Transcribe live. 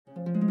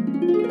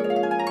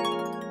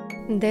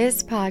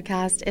This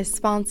podcast is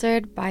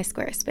sponsored by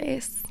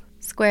Squarespace.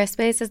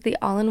 Squarespace is the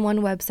all-in-one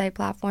website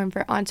platform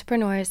for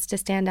entrepreneurs to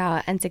stand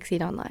out and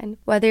succeed online.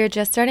 Whether you're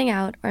just starting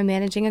out or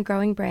managing a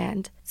growing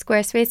brand,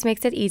 Squarespace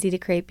makes it easy to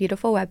create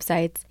beautiful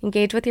websites,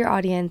 engage with your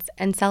audience,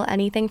 and sell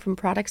anything from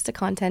products to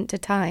content to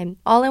time,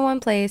 all in one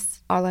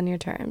place, all on your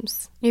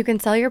terms. You can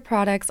sell your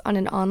products on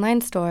an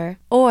online store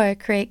or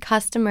create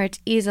custom merch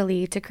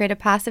easily to create a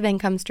passive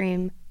income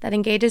stream that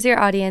engages your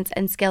audience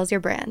and scales your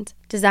brand.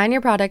 Design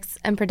your products,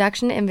 and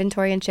production,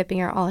 inventory, and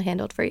shipping are all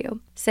handled for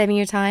you, saving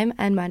you time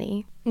and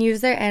money.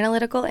 Use their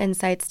analytical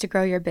insights to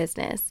grow your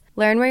business.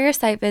 Learn where your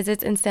site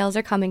visits and sales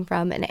are coming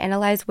from and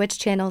analyze which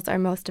channels are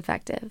most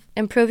effective.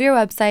 Improve your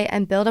website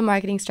and build a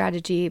marketing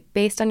strategy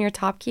based on your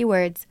top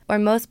keywords or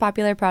most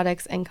popular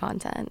products and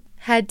content.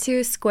 Head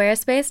to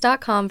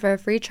squarespace.com for a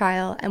free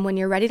trial, and when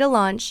you're ready to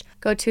launch,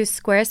 go to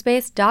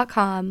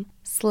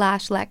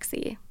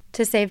squarespace.com/Lexi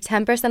to save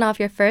 10% off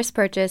your first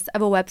purchase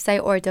of a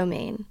website or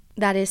domain.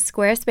 That is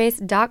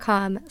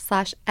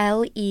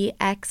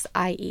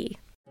squarespace.com/LEXIE.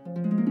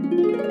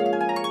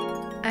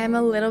 I'm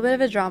a little bit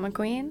of a drama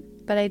queen,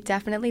 but I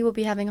definitely will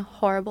be having a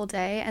horrible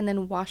day and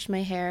then wash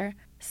my hair,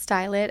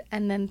 style it,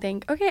 and then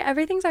think, okay,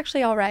 everything's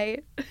actually all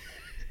right.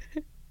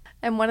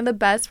 And one of the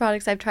best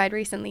products I've tried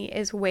recently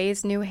is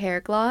Ouai's new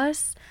hair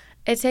gloss.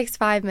 It takes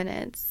 5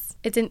 minutes.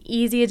 It's an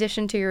easy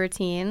addition to your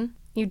routine.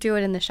 You do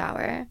it in the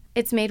shower.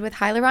 It's made with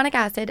hyaluronic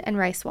acid and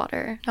rice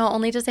water. Not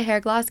only does a hair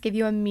gloss give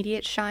you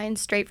immediate shine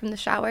straight from the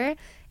shower,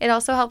 it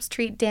also helps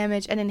treat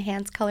damage and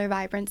enhance color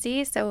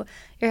vibrancy, so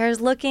your hair is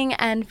looking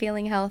and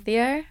feeling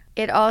healthier.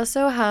 It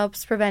also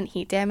helps prevent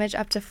heat damage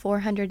up to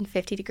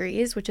 450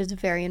 degrees, which is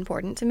very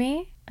important to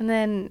me. And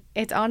then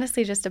it's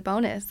honestly just a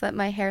bonus that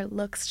my hair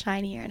looks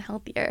shinier and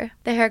healthier.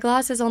 The hair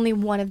gloss is only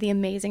one of the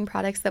amazing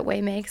products that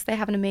Ouai makes. They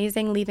have an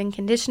amazing leave-in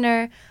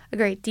conditioner, a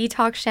great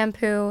detox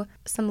shampoo,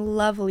 some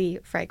lovely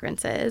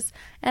fragrances,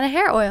 and a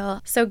hair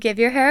oil. So give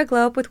your hair a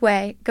glow up with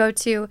Ouai. Go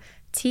to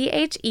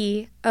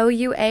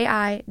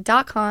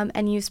THEOUAI.com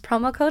and use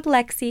promo code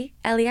LEXIE,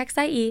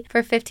 LEXIE,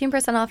 for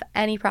 15% off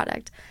any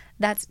product.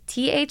 That's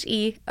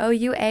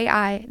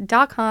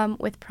THEOUAI.com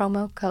with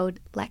promo code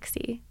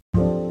LEXIE.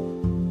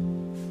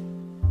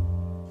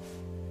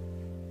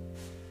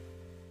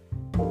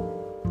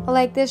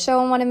 Like this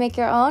show and want to make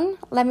your own?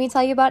 Let me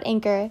tell you about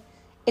Anchor.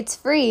 It's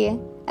free,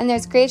 and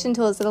there's creation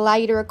tools that allow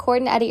you to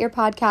record and edit your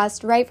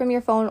podcast right from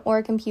your phone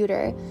or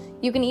computer.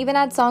 You can even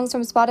add songs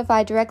from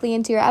Spotify directly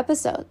into your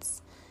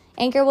episodes.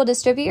 Anchor will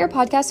distribute your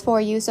podcast for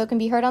you so it can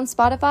be heard on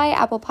Spotify,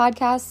 Apple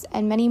Podcasts,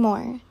 and many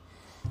more.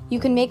 You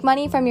can make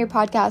money from your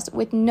podcast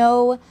with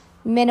no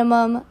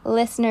minimum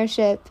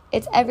listenership.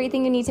 It's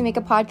everything you need to make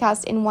a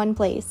podcast in one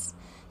place.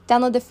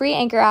 Download the free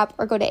Anchor app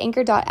or go to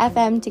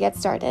anchor.fm to get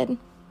started.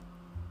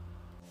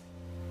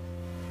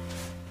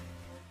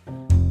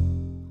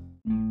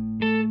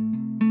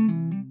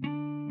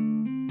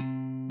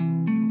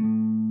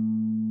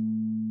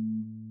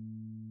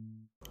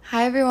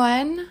 Hi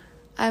everyone,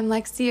 I'm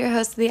Lexi, your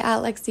host of the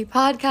At Lexi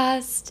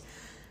podcast,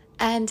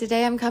 and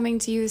today I'm coming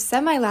to you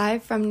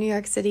semi-live from New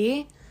York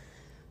City.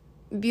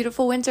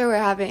 Beautiful winter we're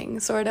having,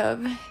 sort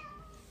of.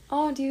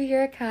 Oh, do you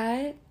hear a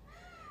cat?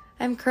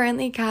 I'm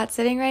currently cat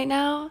sitting right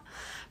now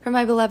for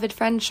my beloved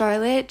friend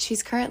Charlotte.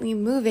 She's currently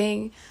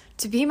moving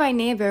to be my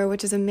neighbor,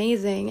 which is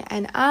amazing,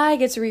 and I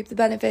get to reap the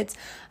benefits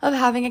of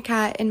having a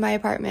cat in my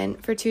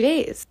apartment for 2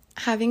 days.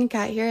 Having a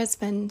cat here has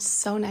been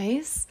so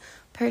nice.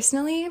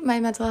 Personally, my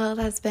mental health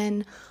has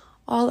been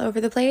all over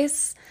the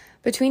place.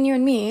 Between you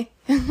and me,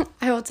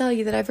 I will tell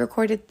you that I've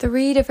recorded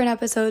 3 different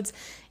episodes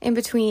in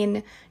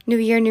between New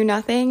Year, New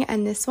Nothing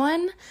and this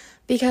one,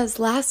 because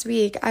last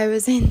week I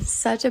was in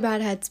such a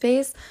bad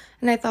headspace,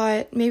 and I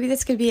thought maybe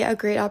this could be a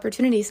great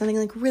opportunity, something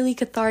like really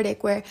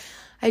cathartic where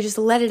I just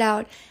let it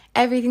out,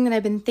 everything that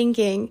I've been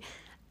thinking.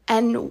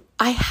 And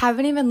I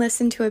haven't even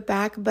listened to it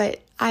back, but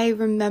I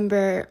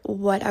remember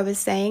what I was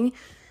saying,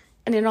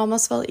 and it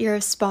almost felt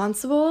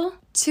irresponsible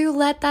to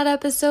let that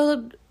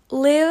episode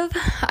live.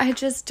 I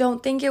just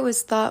don't think it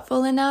was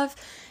thoughtful enough.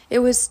 It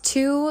was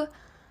too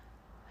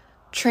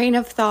train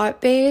of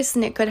thought based,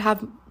 and it could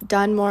have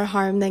done more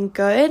harm than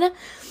good.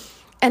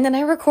 And then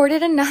I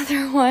recorded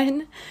another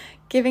one,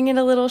 giving it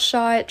a little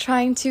shot,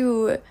 trying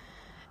to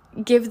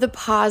give the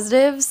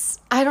positives.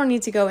 I don't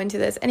need to go into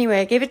this. Anyway,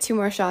 I gave it 2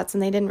 more shots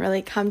and they didn't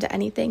really come to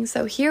anything.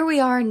 So here we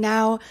are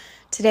now,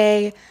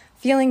 today,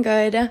 feeling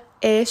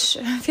good-ish.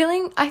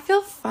 I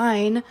feel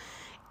fine.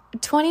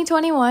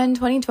 2021,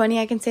 2020,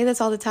 I can say this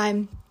all the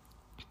time.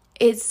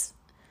 It's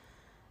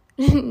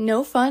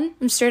no fun.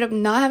 I'm straight up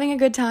not having a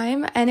good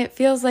time. And it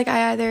feels like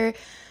I either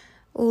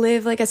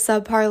live like a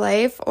subpar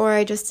life or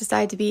I just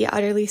decide to be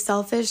utterly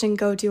selfish and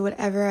go do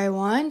whatever I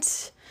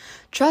want.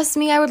 Trust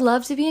me, I would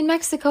love to be in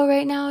Mexico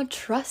right now.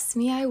 Trust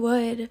me, I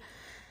would.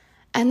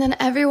 And then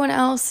everyone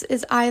else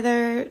is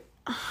either,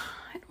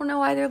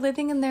 either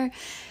living in their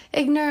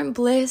ignorant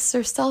bliss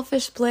or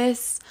selfish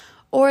bliss,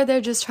 or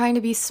they're just trying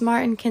to be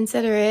smart and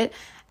considerate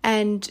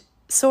and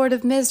sort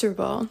of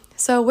miserable.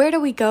 So where do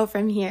we go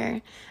from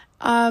here?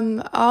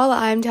 All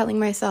I'm telling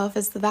myself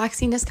is the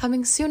vaccine is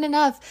coming soon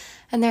enough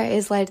and there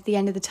is light at the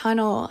end of the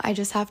tunnel. I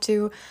just have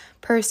to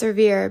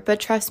persevere. But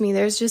trust me,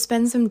 there's just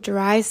been some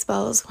dry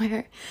spells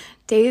where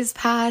days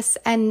pass,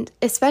 and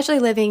especially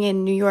living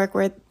in New York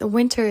where the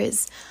winter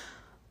is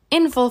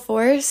in full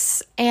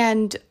force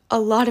and a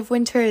lot of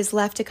winter is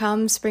left to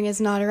come. Spring is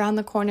not around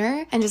the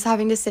corner, and just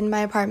having to sit in my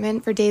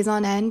apartment for days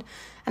on end.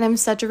 And I'm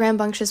such a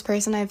rambunctious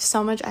person. I have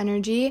so much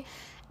energy,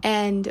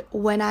 and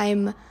when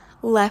I'm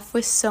left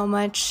with so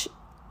much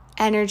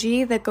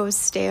energy that goes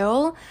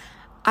stale,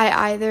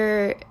 I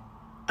either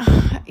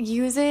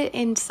use it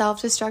in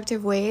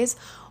self-destructive ways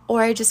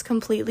or I just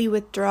completely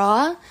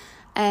withdraw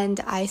and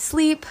I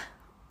sleep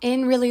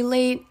in really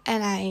late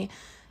and I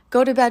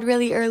go to bed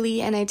really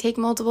early and I take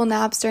multiple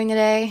naps during the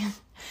day.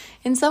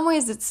 In some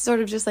ways it's sort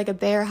of just like a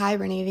bear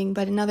hibernating,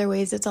 but in other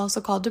ways it's also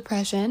called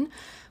depression.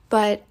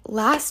 But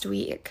last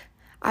week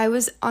I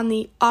was on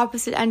the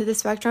opposite end of the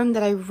spectrum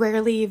that I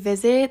rarely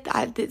visit.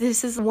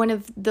 This is one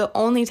of the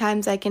only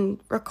times I can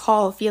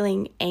recall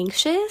feeling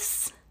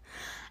anxious.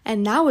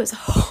 And that was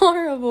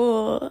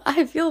horrible.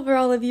 I feel for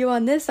all of you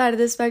on this side of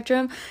the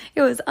spectrum.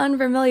 It was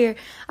unfamiliar.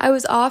 I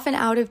was off and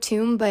out of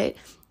tune, but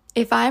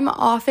if I'm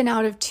off and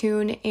out of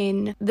tune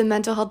in the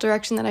mental health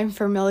direction that I'm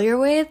familiar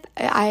with,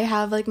 I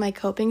have like my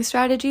coping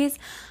strategies,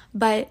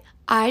 but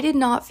I did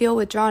not feel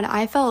withdrawn.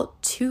 I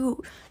felt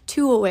too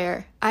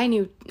aware. I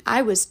knew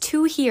I was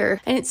too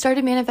here, and it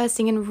started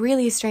manifesting in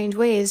really strange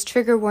ways.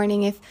 Trigger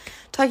warning: if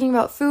talking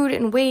about food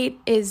and weight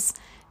is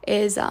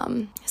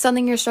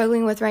something you're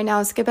struggling with right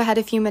now, skip ahead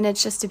a few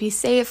minutes just to be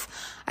safe.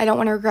 I don't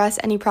want to regress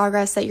any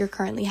progress that you're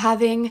currently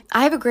having.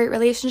 I have a great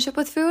relationship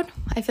with food.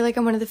 I feel like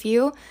I'm one of the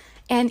few.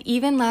 And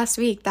even last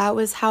week, that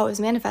was how it was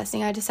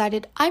manifesting. I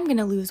decided I'm going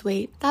to lose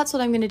weight. That's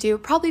what I'm going to do.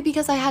 Probably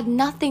because I had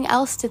nothing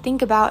else to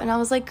think about. And I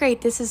was like,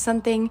 great, this is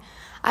something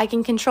I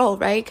can control,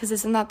 right? Because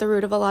isn't that the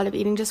root of a lot of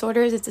eating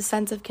disorders? It's a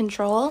sense of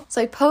control.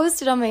 So I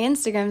posted on my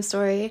Instagram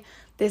story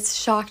this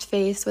shocked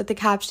face with the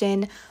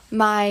caption,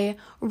 my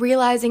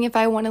realizing if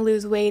I want to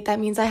lose weight, that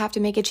means I have to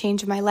make a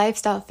change in my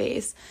lifestyle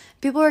face.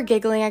 People were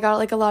giggling. I got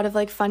like a lot of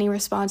like funny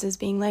responses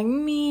being like,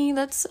 me,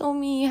 that's so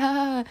me,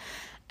 ha.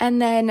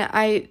 And then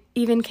I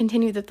even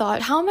continued the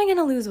thought, how am I going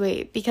to lose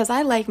weight? Because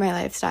I like my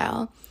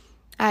lifestyle.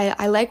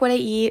 I like what I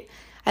eat.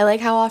 I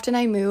like how often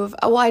I move.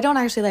 Well, I don't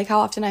actually like how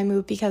often I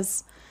move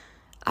because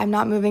I'm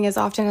not moving as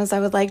often as I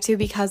would like to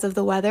because of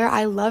the weather.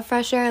 I love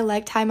fresh air. I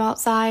like time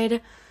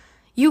outside.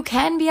 You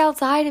can be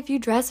outside if you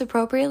dress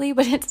appropriately,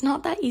 but it's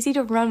not that easy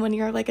to run when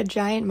you're like a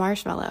giant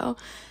marshmallow.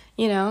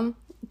 You know,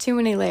 too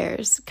many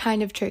layers,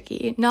 kind of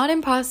tricky. Not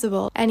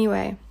impossible.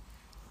 Anyway,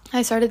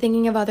 I started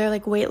thinking of other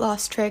like weight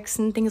loss tricks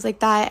and things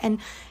like that. And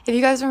if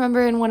you guys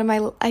remember in one of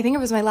my, I think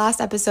it was my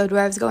last episode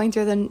where I was going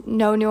through the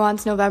No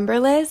Nuance November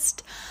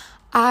list,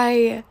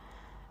 I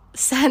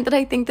said that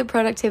I think the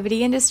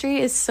productivity industry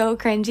is so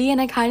cringy,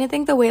 and I kind of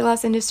think the weight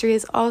loss industry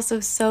is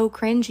also so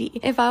cringy.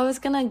 If I was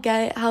gonna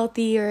get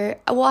healthy,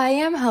 I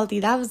am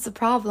healthy, that was the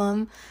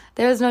problem.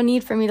 There was no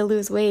need for me to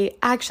lose weight.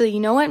 Actually, you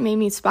know what made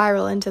me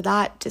spiral into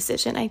that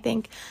decision? I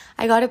think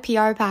I got a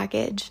PR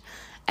package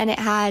and it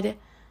had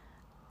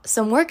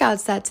some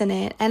workout sets in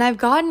it, and I've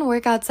gotten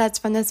workout sets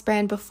from this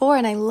brand before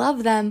and I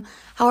love them.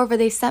 However,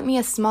 they sent me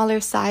a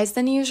smaller size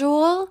than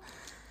usual,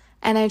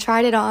 and I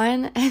tried it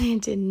on and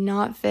it did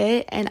not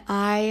fit, and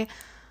I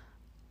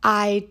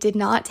did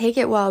not take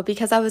it well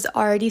because I was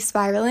already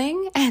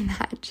spiraling, and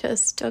that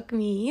just took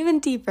me even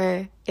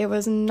deeper. It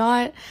was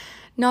not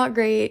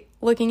great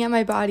looking at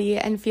my body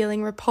and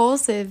feeling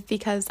repulsive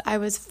because I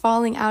was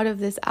falling out of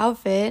this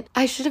outfit.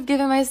 I should have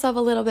given myself a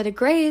little bit of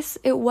grace.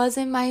 It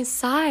wasn't my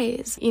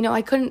size. You know,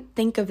 I couldn't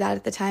think of that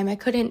at the time. I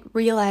couldn't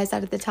realize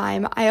that at the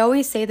time. I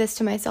always say this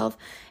to myself.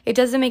 It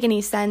doesn't make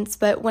any sense,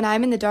 but when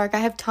I'm in the dark, I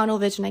have tunnel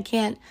vision. I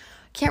can't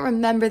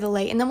remember the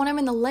light. And then when I'm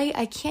in the light,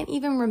 I can't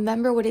even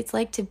remember what it's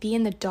like to be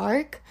in the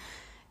dark.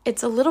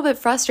 It's a little bit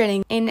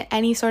frustrating in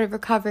any sort of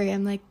recovery.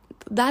 I'm like,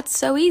 that's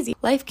so easy.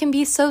 Life can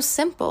be so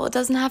simple. It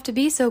doesn't have to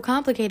be so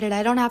complicated.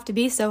 I don't have to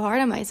be so hard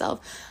on myself.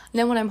 And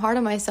then when I'm hard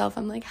on myself,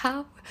 I'm like,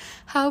 how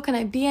can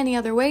I be any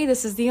other way?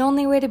 This is the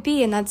only way to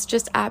be. And that's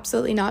just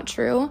absolutely not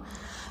true.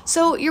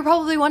 So you're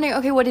probably wondering,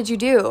 okay, what did you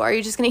do? Are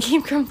you just going to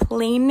keep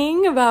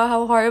complaining about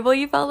how horrible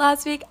you felt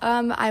last week?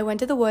 I went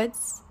to the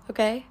woods,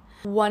 okay?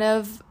 One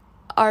of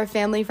our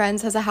family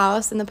friends has a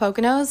house in the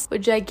Poconos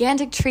with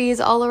gigantic trees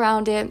all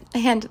around it,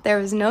 and there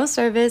was no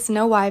service,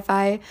 no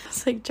Wi-Fi. I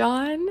was like,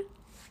 John,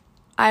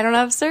 I don't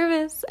have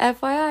service.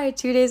 FYI,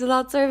 2 days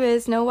without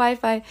service, no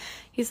Wi-Fi.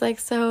 He's like,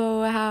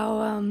 so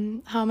how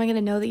am I going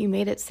to know that you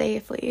made it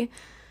safely?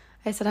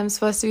 I said, I'm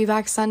supposed to be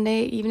back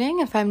Sunday evening.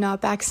 If I'm not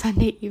back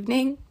Sunday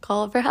evening,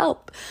 call for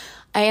help.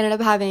 I ended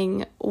up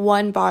having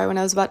one bar when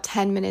I was about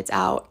 10 minutes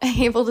out,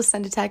 able to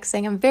send a text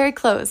saying I'm very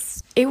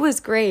close. It was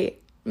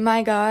great.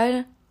 My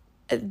God,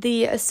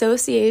 the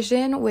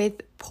association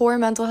with poor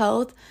mental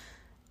health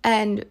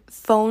and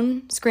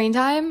phone screen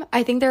time,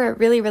 I think they're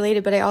really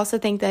related, but I also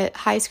think that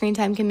high screen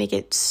time can make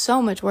it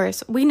so much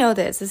worse. We know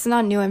this. This is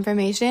not new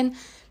information,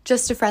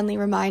 just a friendly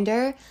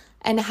reminder.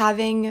 And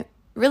having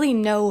really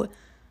no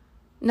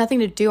nothing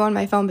to do on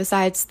my phone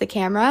besides the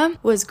camera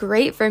was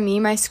great for me.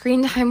 My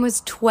screen time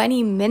was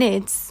 20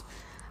 minutes.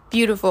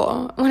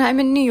 Beautiful. When I'm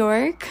in New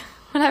York,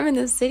 when I'm in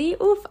the city,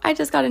 I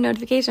just got a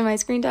notification. My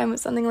screen time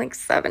was something like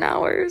 7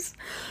 hours.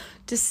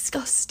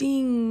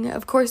 Disgusting.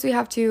 Of course, we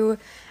have to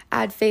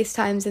add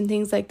FaceTimes and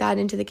things like that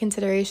into the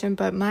consideration,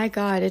 but my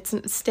God, it's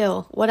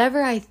still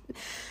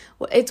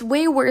it's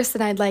way worse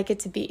than I'd like it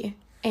to be.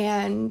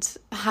 And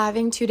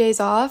having 2 days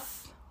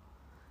off,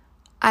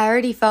 I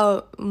already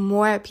felt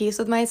more at peace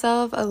with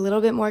myself, a little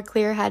bit more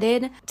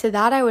clear-headed. To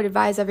that, I would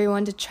advise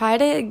everyone to try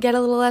to get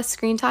a little less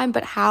screen time,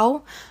 but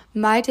how?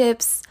 My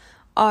tips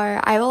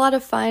are, I have a lot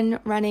of fun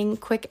running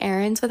quick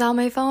errands without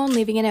my phone,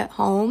 leaving it at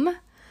home.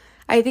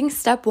 I think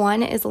step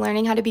 1 is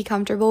learning how to be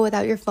comfortable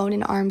without your phone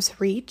in arm's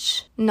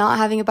reach, not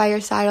having it by your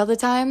side all the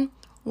time.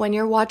 When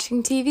you're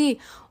watching TV,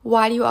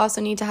 why do you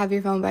also need to have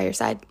your phone by your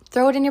side?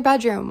 Throw it in your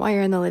bedroom while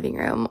you're in the living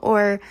room,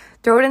 or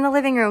throw it in the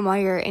living room while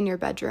you're in your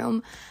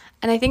bedroom.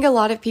 And I think a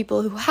lot of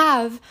people who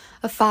have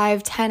a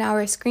 5-10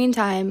 hour screen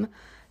time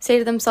say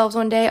to themselves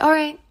one day, all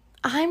right,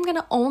 I'm going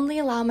to only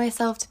allow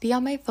myself to be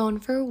on my phone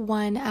for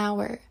 1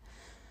 hour.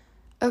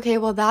 Okay,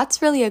 well,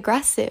 that's really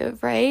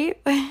aggressive, right?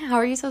 How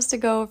are you supposed to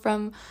go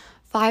from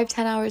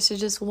 5-10 hours to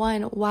just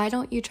 1? Why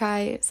don't you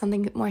try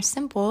something more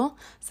simple,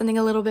 something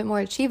a little bit more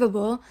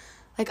achievable?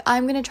 Like,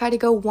 I'm going to try to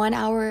go 1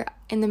 hour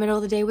in the middle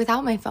of the day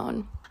without my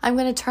phone. I'm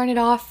going to turn it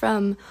off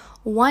from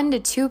 1 to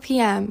 2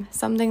 p.m.,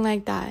 something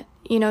like that.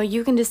 You know,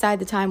 you can decide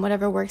the time,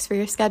 whatever works for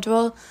your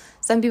schedule.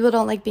 Some people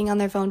don't like being on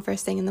their phone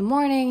first thing in the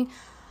morning.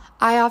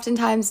 I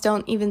oftentimes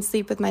don't even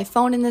sleep with my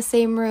phone in the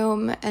same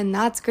room, and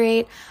that's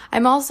great.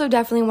 I'm also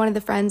definitely one of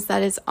the friends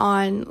that is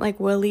on,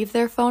 will leave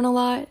their phone a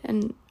lot,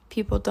 and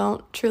people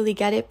don't truly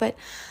get it. But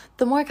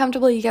the more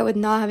comfortable you get with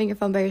not having your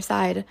phone by your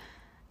side,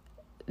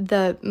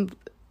 the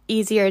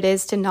easier it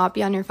is to not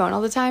be on your phone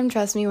all the time.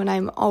 Trust me, when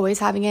I'm always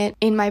having it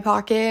in my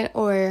pocket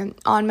or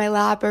on my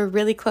lap or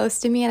really close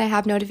to me and I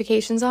have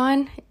notifications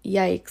on,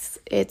 yikes,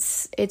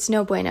 it's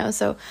no bueno.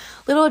 So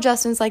little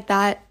adjustments like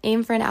that.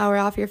 Aim for an hour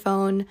off your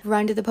phone.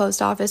 Run to the post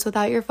office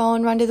without your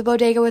phone. Run to the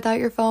bodega without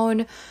your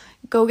phone.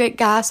 Go get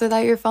gas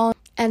without your phone.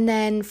 And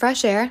then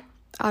fresh air.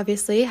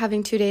 Obviously,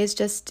 having 2 days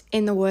just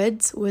in the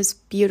woods was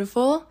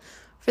beautiful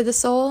for the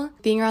soul.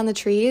 Being around the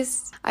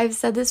trees. I've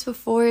said this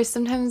before,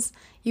 sometimes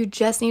you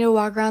just need to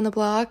walk around the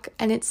block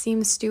and it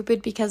seems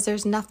stupid because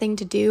there's nothing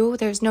to do.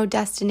 There's no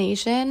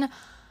destination.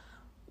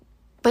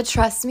 But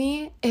trust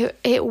me,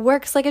 it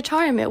works like a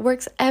charm. It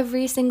works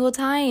every single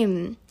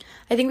time.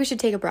 I think we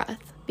should take a breath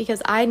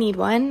because I need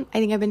one. I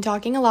think I've been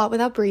talking a lot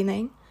without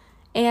breathing.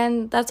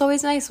 And that's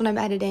always nice when I'm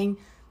editing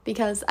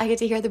because I get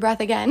to hear the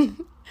breath again.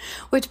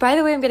 Which, by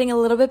the way, I'm getting a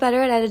little bit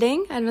better at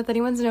editing. I don't know if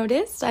anyone's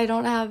noticed. I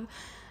know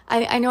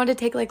how to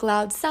take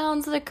loud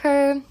sounds that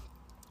occur.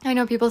 I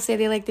know people say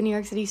they like the New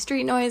York City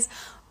street noise,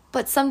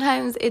 but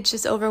sometimes it's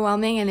just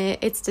overwhelming and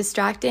it's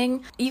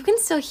distracting. You can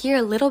still hear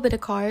a little bit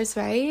of cars,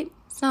 right?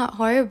 It's not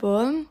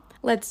horrible.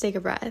 Let's take a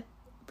breath.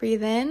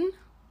 Breathe in.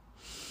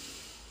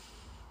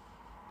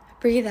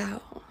 Breathe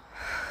out.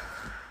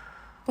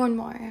 One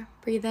more.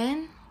 Breathe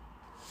in.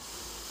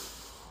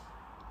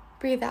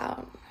 Breathe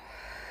out.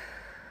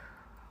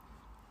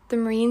 The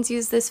Marines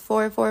use this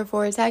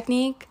 4-4-4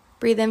 technique.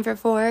 Breathe in for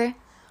 4,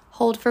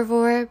 hold for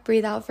 4,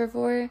 breathe out for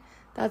 4.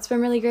 That's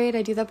been really great.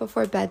 I do that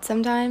before bed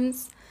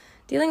sometimes.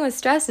 Dealing with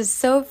stress is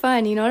so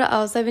fun. You know what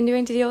else I've been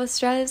doing to deal with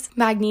stress?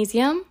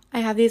 Magnesium. I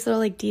have these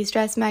little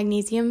de-stress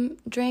magnesium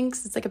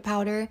drinks. It's like a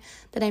powder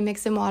that I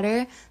mix in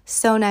water.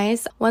 So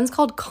nice. One's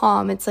called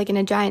Calm. It's in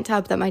a giant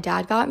tub that my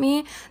dad got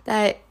me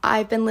that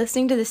I've been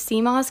listening to the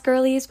CMOS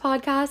Girlies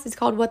podcast. It's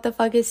called What the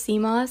Fuck is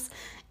CMOS?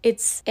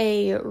 It's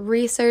a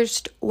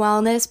researched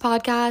wellness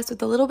podcast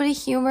with a little bit of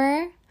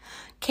humor.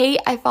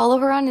 Kate, I follow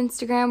her on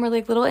Instagram. We're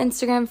little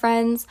Instagram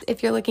friends.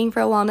 If you're looking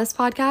for a wellness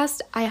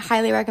podcast, I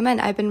highly recommend.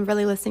 I've been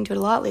really listening to it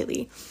a lot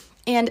lately.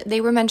 And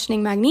they were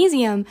mentioning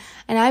magnesium,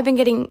 and I've been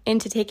getting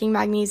into taking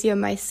magnesium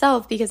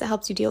myself because it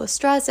helps you deal with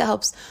stress. It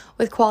helps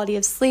with quality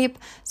of sleep.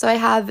 So I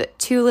have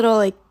 2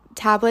 little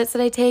tablets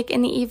that I take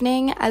in the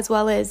evening, as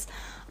well as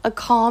a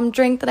calm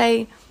drink that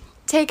I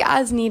take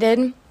as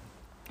needed,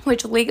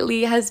 which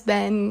lately has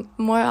been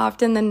more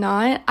often than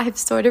not. I've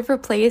sort of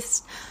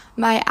replaced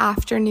my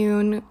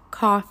afternoon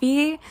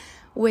coffee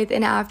with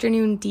an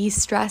afternoon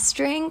de-stress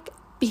drink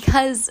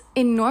because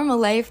in normal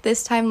life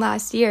this time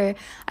last year,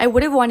 I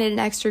would have wanted an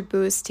extra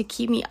boost to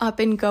keep me up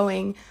and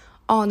going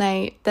all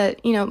night.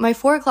 My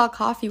 4 o'clock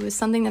coffee was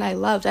something that I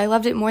loved. I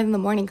loved it more than the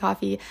morning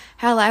coffee.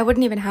 Hell, I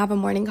wouldn't even have a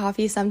morning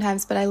coffee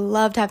sometimes, but I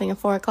loved having a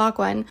 4 o'clock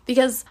one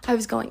because I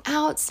was going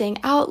out, staying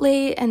out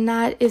late, and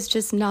that is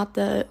just not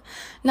the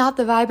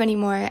vibe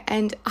anymore.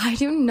 And I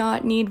do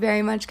not need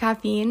very much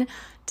caffeine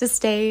to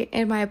stay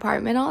in my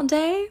apartment all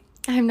day.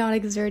 I'm not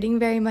exerting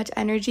very much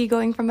energy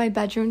going from my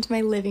bedroom to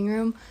my living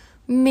room,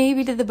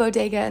 maybe to the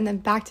bodega, and then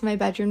back to my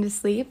bedroom to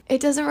sleep. It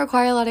doesn't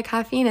require a lot of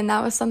caffeine, and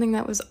that was something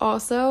that was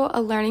also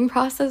a learning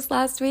process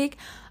last week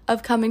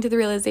of coming to the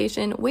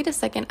realization, wait a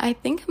second, I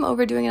think I'm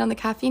overdoing it on the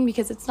caffeine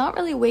because it's not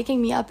really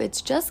waking me up.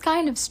 It's just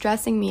kind of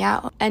stressing me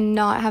out and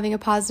not having a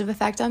positive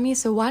effect on me.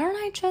 So why don't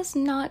I just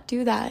not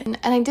do that? And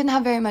I didn't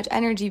have very much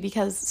energy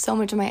because so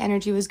much of my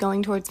energy was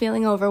going towards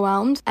feeling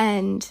overwhelmed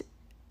and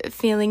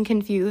feeling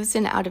confused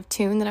and out of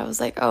tune, that I was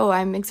like, oh,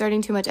 I'm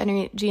exerting too much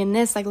energy in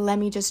this, like, let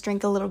me just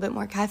drink a little bit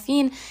more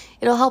caffeine,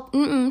 it'll help.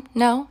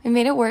 No, it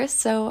made it worse.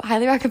 So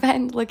highly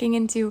recommend looking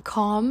into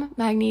Calm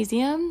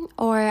Magnesium,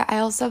 or I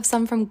also have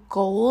some from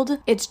Gold.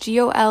 It's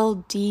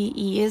Golde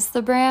is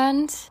the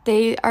brand.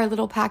 They are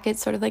little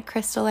packets, sort of like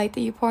Crystal Light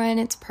that you pour in.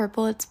 It's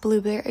purple, it's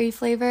blueberry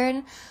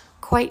flavored.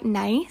 Quite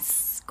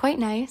nice.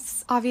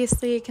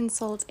 Obviously,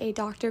 consult a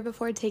doctor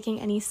before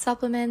taking any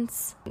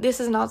supplements.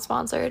 This is not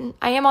sponsored.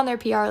 I am on their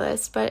PR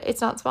list, but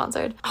it's not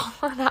sponsored.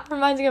 Oh, that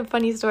reminds me of a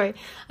funny story.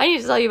 I need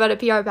to tell you about a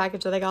PR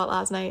package that I got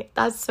last night.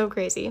 That's so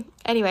crazy.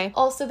 Anyway,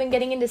 also been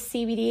getting into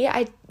CBD.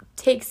 I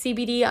take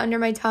CBD under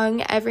my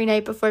tongue every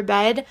night before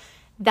bed.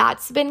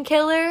 That's been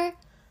killer.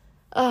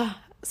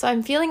 So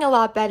I'm feeling a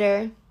lot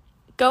better.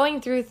 Going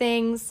through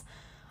things.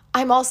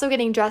 I'm also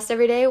getting dressed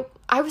every day.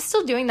 I was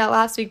still doing that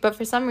last week, but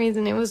for some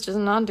reason it was just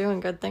not doing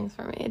good things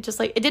for me. It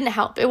just it didn't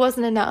help. It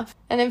wasn't enough.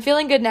 And I'm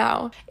feeling good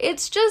now.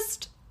 It's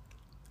just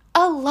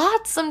a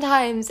lot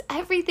sometimes.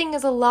 Everything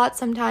is a lot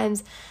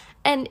sometimes.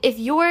 And if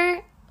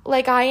you're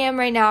like I am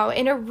right now,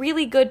 in a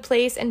really good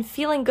place and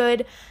feeling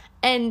good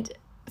and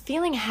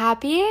feeling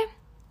happy.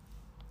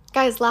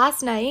 Guys,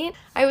 last night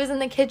I was in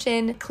the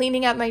kitchen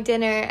cleaning up my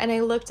dinner and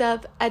I looked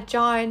up at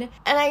John and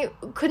I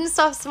couldn't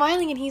stop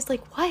smiling, and he's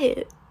like, what?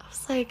 I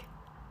was like,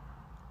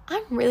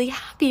 I'm really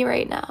happy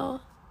right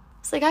now.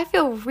 It's like, I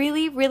feel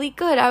really, really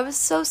good. I was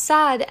so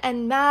sad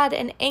and mad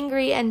and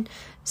angry and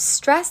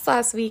stressed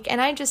last week,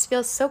 and I just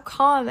feel so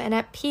calm and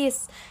at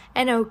peace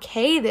and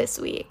okay this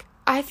week.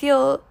 I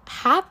feel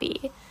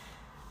happy.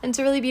 And it's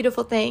a really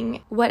beautiful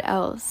thing. What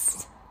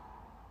else?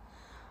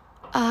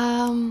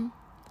 Don't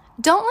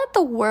let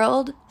the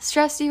world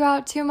stress you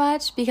out too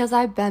much, because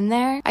I've been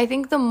there. I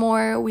think the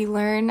more we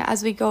learn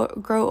as we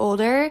grow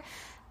older,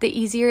 the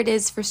easier it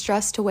is for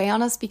stress to weigh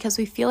on us, because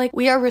we feel like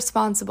we are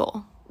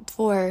responsible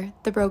for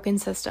the broken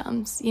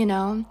systems, you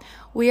know?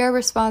 We are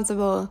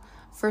responsible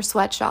for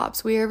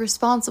sweatshops. We are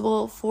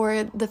responsible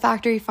for the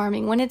factory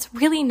farming, when it's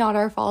really not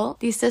our fault.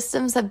 These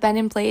systems have been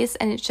in place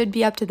and it should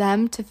be up to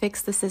them to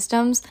fix the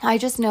systems. I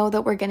just know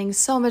that we're getting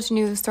so much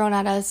news thrown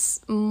at us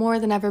more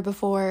than ever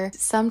before.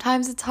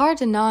 Sometimes it's hard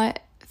to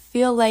not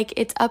feel like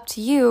it's up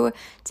to you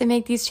to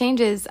make these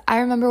changes. I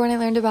remember when I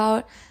learned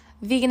about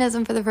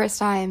veganism for the first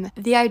time,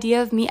 the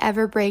idea of me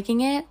ever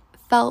breaking it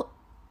felt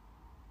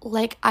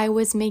like I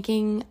was going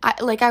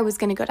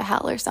to go to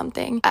hell or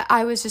something.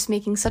 I was just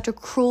making such a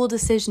cruel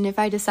decision if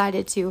I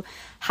decided to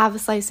have a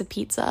slice of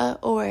pizza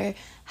or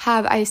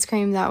have ice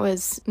cream that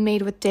was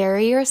made with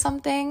dairy or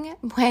something,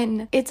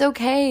 when it's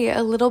okay.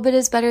 A little bit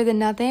is better than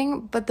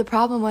nothing. But the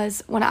problem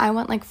was when I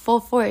went full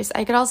force.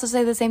 I could also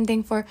say the same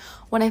thing for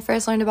when I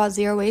first learned about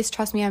zero waste.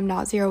 Trust me, I'm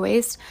not zero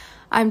waste.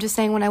 I'm just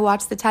saying, when I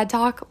watched the TED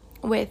Talk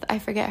with, I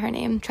forget her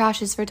name,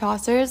 Trash is for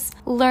Tossers,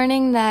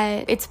 learning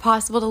that it's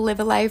possible to live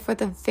a life with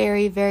a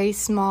very, very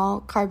small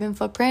carbon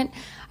footprint,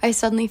 I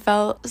suddenly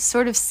felt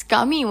sort of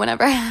scummy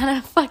whenever I had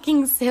a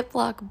fucking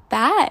Ziploc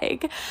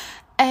bag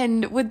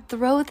and would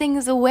throw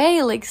things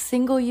away like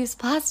single-use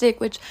plastic,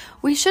 which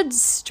we should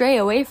stray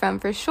away from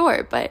for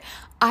sure, but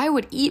I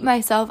would eat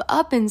myself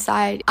up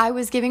inside. I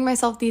was giving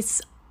myself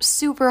these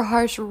super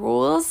harsh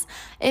rules.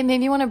 It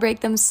made me want to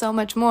break them so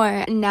much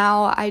more.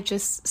 Now I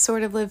just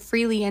sort of live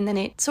freely, and then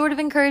it sort of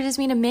encourages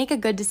me to make a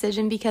good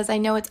decision because I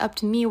know it's up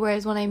to me.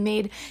 Whereas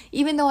when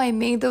even though I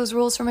made those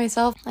rules for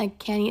myself, I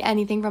can't eat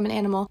anything from an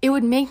animal, it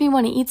would make me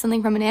want to eat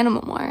something from an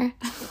animal more.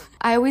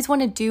 I always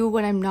want to do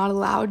what I'm not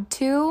allowed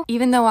to,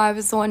 even though I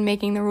was the one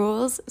making the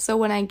rules. So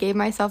when I gave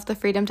myself the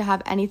freedom to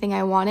have anything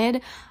I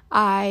wanted,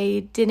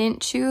 I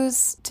didn't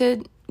choose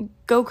to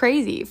go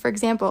crazy. For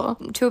example,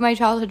 two of my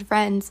childhood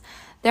friends,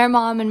 their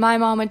mom and my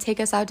mom would take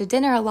us out to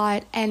dinner a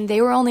lot, and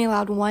they were only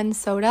allowed one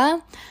soda,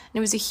 and it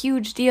was a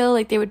huge deal.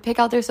 They would pick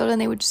out their soda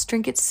and they would just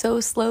drink it so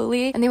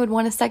slowly, and they would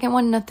want a second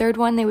one and a third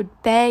one. They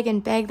would beg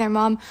and beg their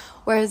mom,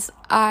 whereas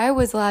I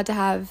was allowed to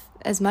have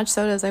as much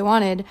soda as I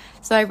wanted,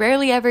 so I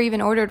rarely ever even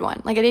ordered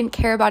one. I didn't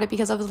care about it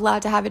because I was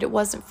allowed to have it. It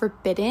wasn't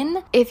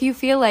forbidden. If you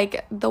feel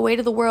like the weight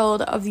of the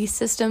world of these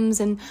systems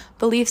and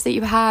beliefs that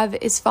you have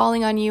is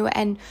falling on you,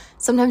 and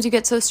sometimes you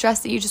get so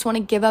stressed that you just want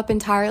to give up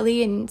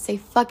entirely and say,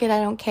 fuck it,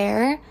 I don't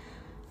care,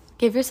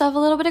 give yourself a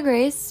little bit of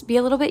grace, be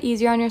a little bit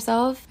easier on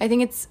yourself. I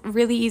think it's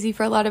really easy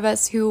for a lot of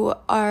us who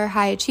are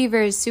high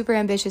achievers, super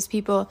ambitious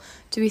people,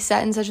 to be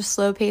set in such a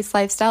slow-paced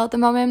lifestyle at the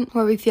moment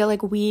where we feel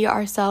like we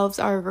ourselves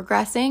are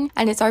regressing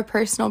and it's our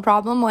personal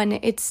problem, when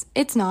it's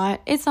not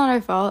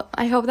our fault.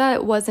 I hope that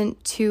it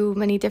wasn't too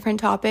many different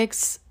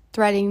topics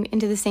threading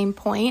into the same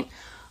point.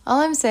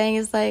 All I'm saying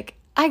is I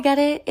get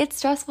it. It's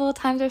stressful.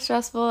 Times are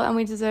stressful, and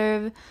we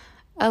deserve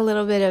a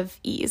little bit of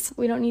ease.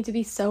 We don't need to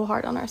be so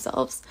hard on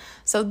ourselves.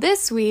 So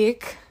this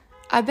week,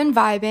 I've been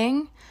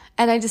vibing,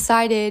 and I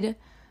decided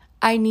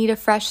I need a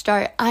fresh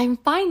start. I'm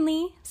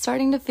finally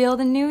starting to feel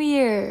the new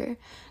year.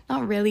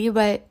 Not really,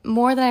 but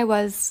more than I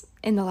was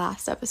in the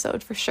last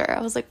episode for sure.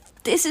 I was like,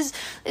 this is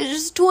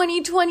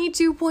 2020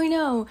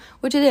 2.0,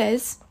 which it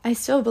is. I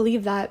still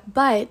believe that.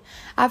 But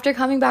after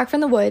coming back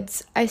from the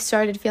woods, I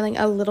started feeling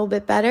a little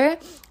bit better,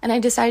 and I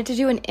decided to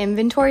do an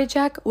inventory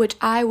check, which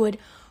I would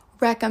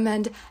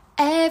recommend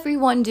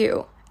everyone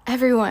do.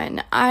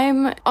 Everyone.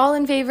 I'm all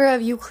in favor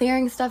of you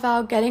clearing stuff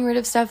out, getting rid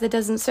of stuff that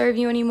doesn't serve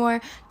you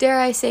anymore. Dare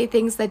I say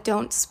things that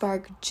don't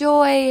spark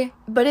joy.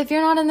 But if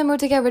you're not in the mood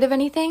to get rid of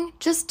anything,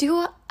 just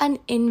do an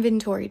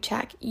inventory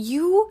check.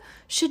 You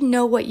should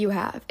know what you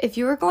have. If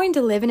you are going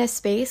to live in a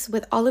space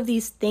with all of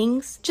these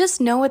things, just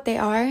know what they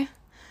are.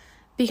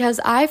 Because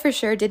I for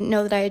sure didn't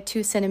know that I had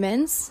 2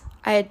 cinnamons.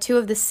 I had 2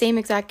 of the same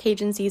exact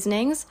Cajun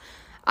seasonings.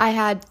 I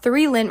had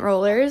 3 lint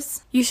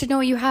rollers. You should know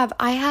what you have.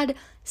 I had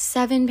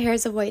 7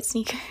 pairs of white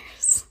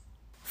sneakers.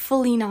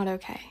 Fully not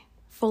okay.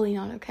 Fully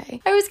not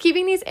okay. I was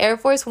keeping these Air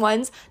Force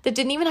Ones that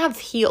didn't even have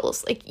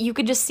heels. Like, you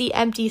could just see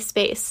empty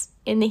space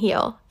in the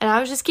heel. And I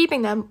was just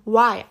keeping them.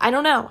 Why? I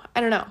don't know.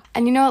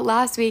 And you know what?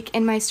 Last week,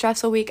 in my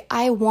stressful week,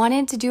 I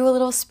wanted to do a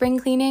little spring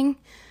cleaning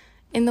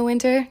in the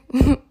winter.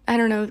 I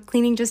don't know.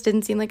 Cleaning just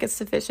didn't seem like a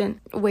sufficient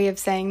way of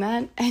saying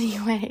that.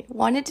 Anyway,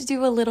 wanted to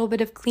do a little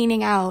bit of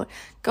cleaning out,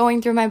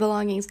 going through my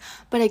belongings,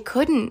 but I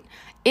couldn't.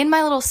 In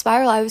my little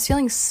spiral, I was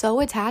feeling so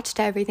attached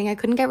to everything. I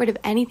couldn't get rid of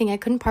anything. I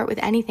couldn't part with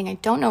anything. I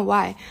don't know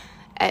why.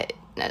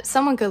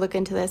 Someone could look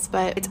into this,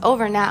 but it's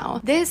over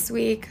now. This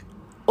week,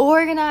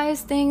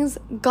 organized things,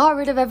 got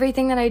rid of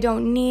everything that I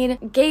don't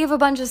need, gave a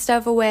bunch of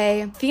stuff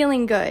away,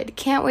 feeling good.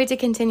 Can't wait to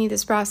continue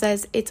this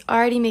process. It's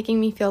already making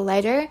me feel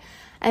lighter.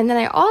 And then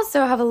I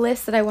also have a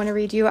list that I want to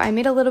read you. I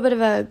made a little bit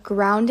of a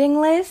grounding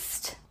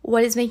list.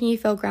 What is making you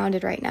feel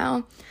grounded right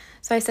now?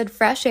 So I said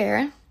fresh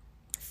air,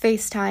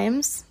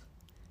 FaceTimes,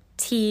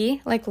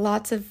 tea, like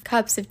lots of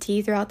cups of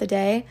tea throughout the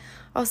day.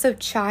 Also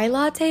chai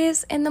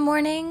lattes in the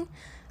morning,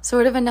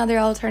 sort of another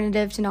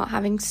alternative to not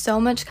having so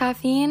much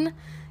caffeine.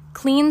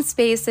 Clean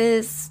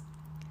spaces,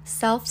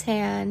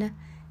 self-tan,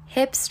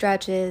 hip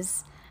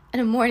stretches,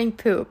 and a morning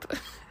poop.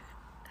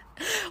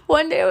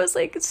 One day I was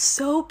like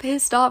so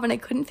pissed off and I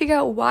couldn't figure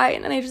out why,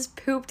 and then I just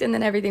pooped and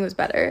then everything was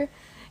better.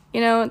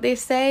 You know, they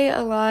say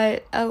a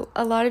lot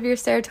of your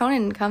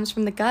serotonin comes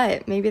from the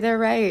gut. Maybe they're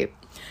right.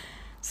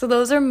 So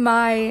those are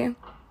my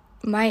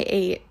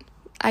 8.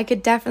 I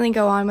could definitely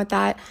go on with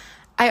that.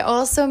 I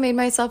also made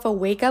myself a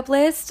wake up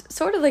list,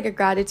 sort of like a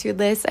gratitude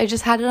list. I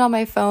just had it on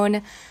my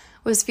phone,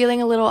 was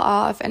feeling a little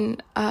off,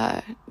 and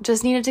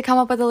just needed to come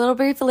up with a little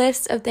brief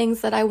list of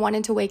things that I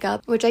wanted to wake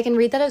up, which I can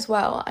read that as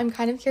well. I'm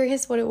kind of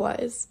curious what it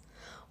was.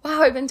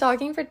 Wow, I've been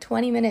talking for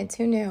 20 minutes.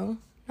 Who knew?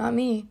 Not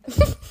me.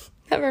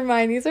 Never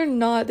mind.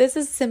 This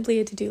is simply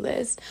a to-do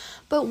list.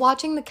 But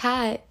watching the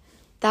cat,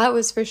 that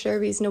was for sure a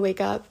reason to wake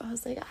up. I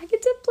was like, I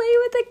get to play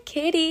with a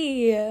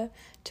kitty.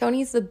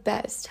 Tony's the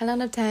best. 10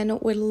 out of 10.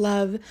 Would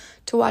love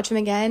to watch him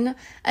again.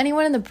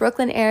 Anyone in the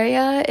Brooklyn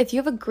area, if you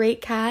have a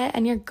great cat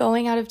and you're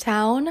going out of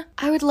town,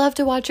 I would love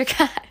to watch your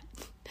cat.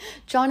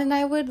 John and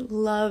I would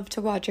love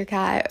to watch your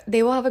cat.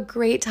 They will have a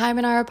great time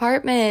in our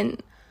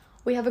apartment.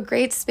 We have a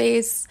great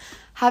space.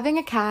 Having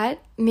a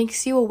cat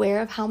makes you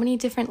aware of how many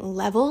different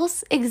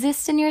levels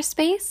exist in your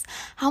space,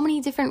 how many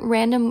different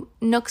random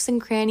nooks and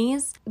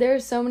crannies. There are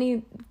so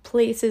many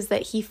places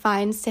that he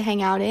finds to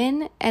hang out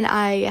in, and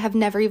I have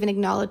never even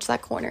acknowledged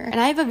that corner. And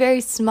I have a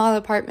very small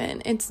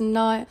apartment. It's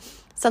not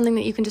something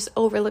that you can just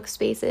overlook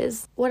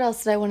spaces. What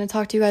else did I want to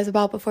talk to you guys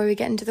about before we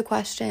get into the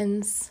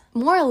questions?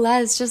 More or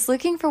less just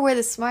looking for where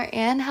the smart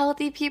and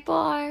healthy people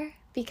are,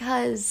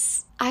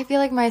 because I feel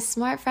like my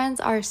smart friends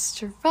are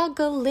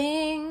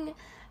struggling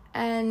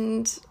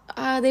and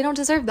they don't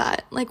deserve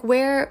that. Like,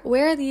 where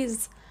are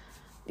these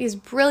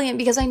brilliant,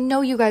 because I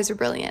know you guys are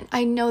brilliant.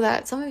 I know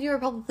that some of you are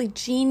probably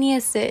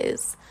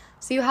geniuses.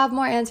 So you have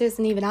more answers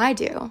than even I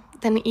do.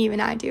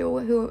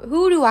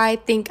 Who do I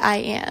think I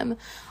am?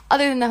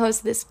 Other than the host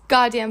of this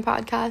goddamn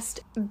podcast.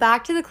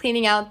 Back to the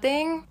cleaning out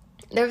thing.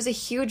 There was a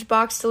huge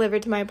box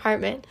delivered to my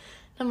apartment.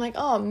 I'm like,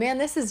 oh man,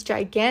 this is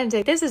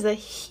gigantic. This is a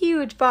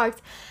huge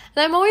box.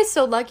 And I'm always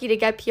so lucky to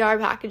get PR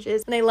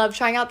packages. And I love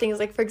trying out things.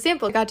 Like, for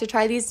example, I got to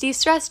try these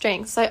de-stress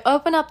drinks. So I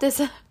open up this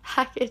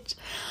package.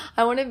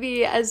 I want to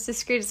be as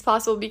discreet as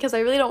possible because I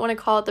really don't want to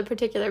call it the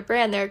particular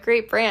brand. They're a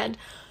great brand.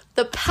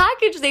 The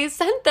package they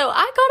sent, though,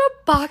 I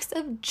got a box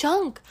of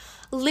junk.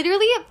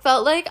 Literally, it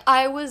felt like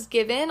I was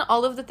given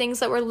all of the things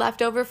that were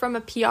left over from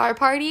a PR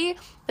party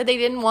that they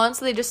didn't want,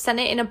 so they just sent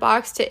it in a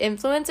box to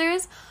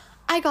influencers.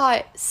 I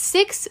got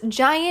 6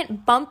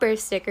 giant bumper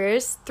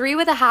stickers, 3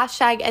 with a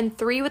hashtag and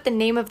 3 with the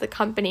name of the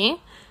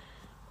company.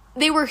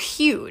 They were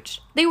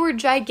huge. They were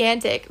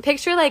gigantic.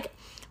 Picture like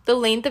the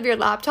length of your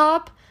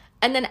laptop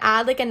and then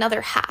add like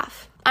another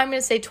half. I'm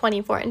going to say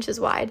 24 inches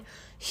wide.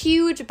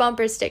 Huge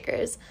bumper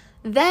stickers.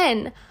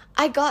 Then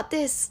I got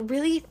this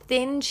really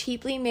thin,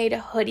 cheaply made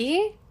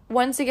hoodie,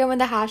 once again with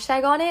the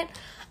hashtag on it.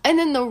 And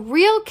then the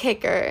real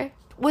kicker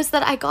was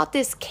that I got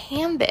this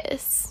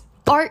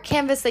art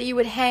canvas that you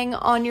would hang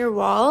on your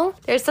wall.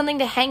 There's something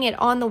to hang it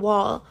on the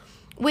wall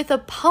with a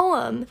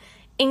poem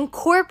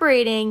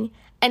incorporating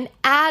an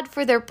ad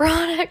for their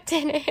product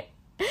in it.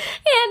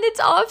 And it's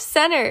off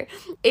center.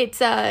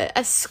 It's a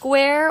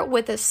square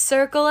with a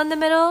circle in the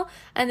middle,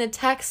 and the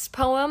text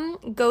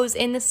poem goes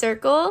in the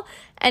circle,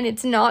 and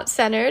it's not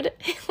centered.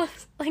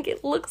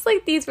 It looks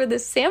like these were the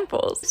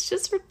samples. It's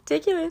just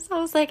ridiculous. I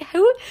was like,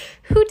 who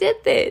did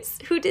this?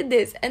 Who did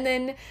this? And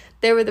then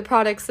there were the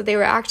products that they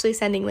were actually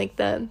sending, like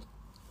the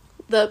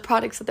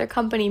products that their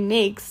company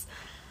makes.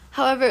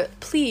 However,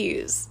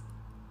 please,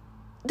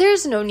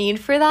 there's no need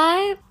for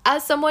that.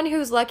 As someone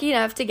who's lucky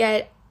enough to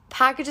get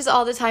packages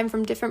all the time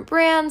from different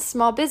brands,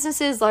 small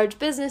businesses, large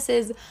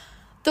businesses,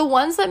 the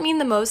ones that mean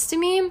the most to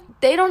me,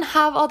 they don't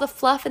have all the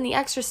fluff and the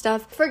extra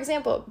stuff. For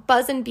example,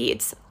 Buzz and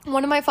Beats.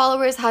 One of my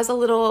followers has a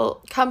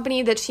little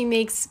company that she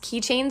makes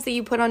keychains that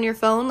you put on your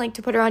phone, like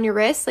to put her on your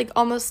wrist, like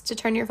almost to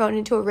turn your phone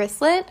into a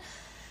wristlet.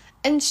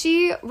 And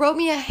she wrote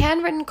me a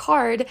handwritten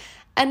card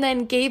and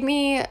then gave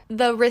me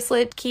the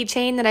wristlet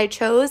keychain that I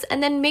chose,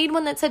 and then made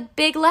one that said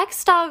Big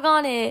Lex Dog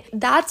on it.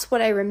 That's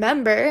what I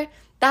remember.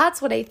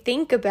 That's what I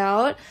think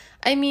about.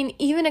 I mean,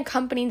 even a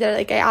company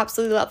that I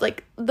absolutely love,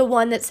 like the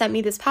one that sent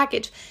me this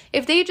package,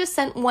 if they just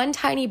sent one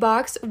tiny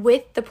box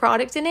with the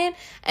product in it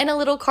and a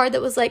little card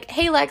that was like,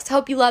 hey Lex,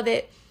 hope you love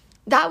it,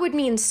 that would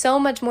mean so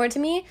much more to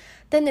me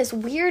than this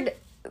weird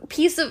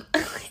piece of,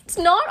 it's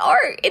not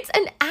art, it's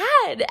an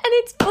ad, and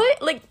it's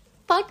put,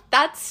 fuck,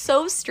 that's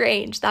so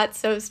strange. That's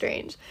so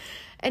strange.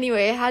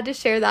 Anyway, I had to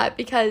share that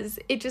because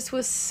it just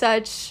was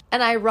such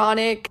an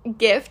ironic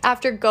gift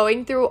after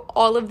going through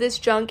all of this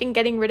junk and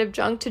getting rid of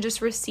junk to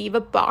just receive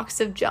a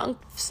box of junk.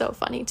 So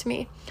funny to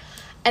me.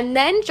 And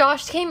then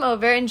Josh came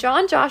over, and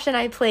Josh and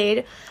I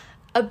played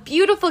a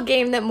beautiful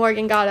game that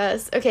Morgan got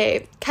us.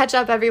 Okay, catch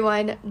up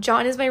everyone.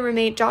 John is my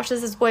roommate, Josh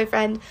is his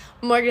boyfriend,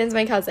 Morgan is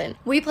my cousin.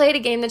 We played a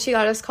game that she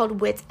got us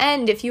called Wit's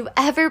End. If you've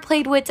ever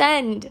played Wit's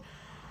End,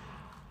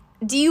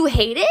 do you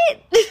hate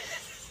it?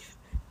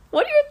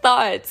 What are your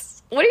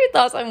thoughts? What are your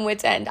thoughts on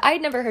Wit's End? I'd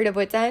never heard of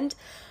Wit's End.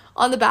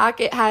 On the back,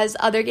 it has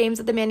other games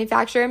that the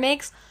manufacturer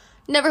makes.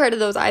 Never heard of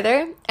those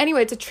either.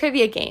 Anyway, it's a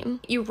trivia game.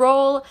 You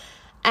roll,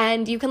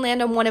 and you can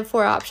land on one of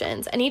 4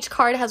 options, and each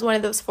card has one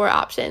of those 4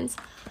 options.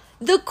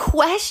 The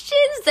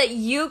questions that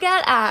you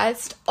get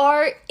asked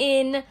are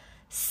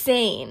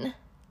insane.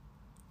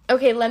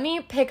 Okay, let me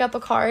pick up a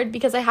card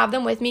because I have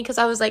them with me because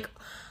I was like,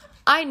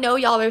 I know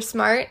y'all are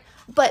smart,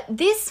 but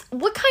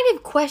what kind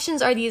of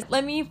questions are these?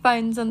 Let me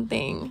find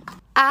something.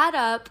 Add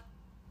up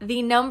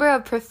the number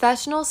of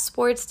professional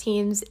sports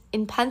teams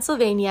in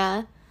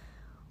Pennsylvania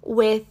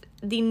with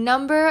the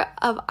number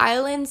of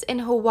islands in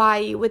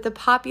Hawaii with a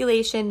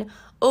population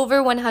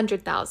over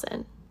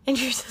 100,000.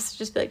 And you're supposed to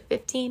just be like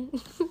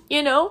 15,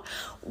 you know?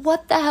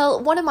 What the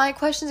hell? One of my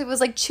questions, it was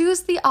like,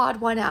 choose the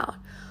odd one out.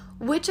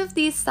 Which of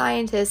these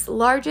scientists'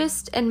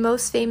 largest and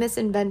most famous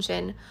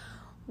invention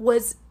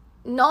was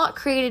not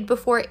created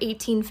before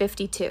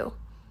 1852?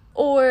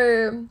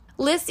 Or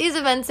list these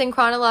events in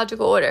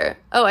chronological order.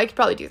 Oh, I could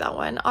probably do that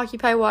one.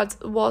 Occupy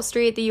Wall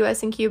Street, the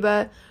U.S. and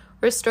Cuba,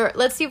 restore.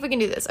 Let's see if we can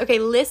do this. Okay,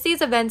 list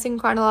these events in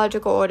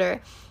chronological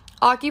order.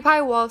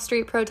 Occupy Wall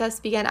Street protests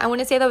began. I want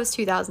to say that was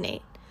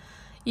 2008.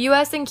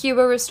 U.S. and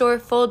Cuba restore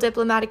full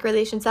diplomatic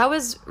relations. That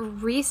was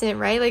recent,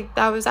 right? Like,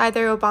 that was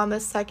either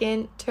Obama's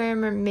second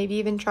term or maybe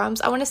even Trump's.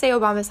 I want to say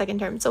Obama's second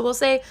term. So we'll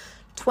say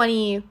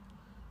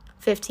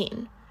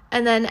 2015.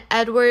 And then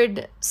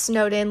Edward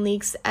Snowden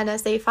leaks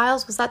NSA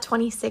files. Was that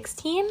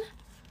 2016?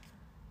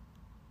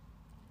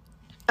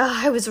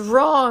 I was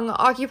wrong.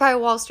 Occupy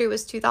Wall Street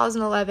was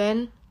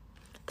 2011.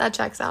 That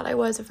checks out. I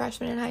was a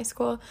freshman in high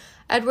school.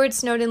 Edward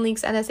Snowden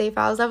leaks NSA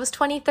files. That was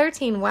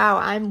 2013. Wow,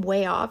 I'm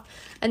way off.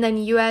 And then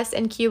U.S.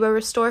 and Cuba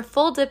restore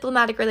full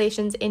diplomatic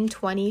relations in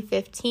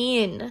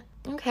 2015.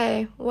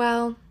 Okay,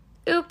 well,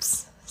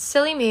 oops.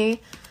 Silly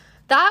me.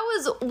 That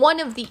was one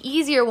of the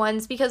easier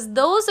ones because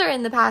those are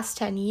in the past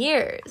 10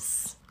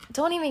 years.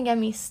 Don't even get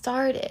me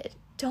started.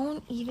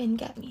 Don't even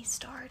get me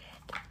started.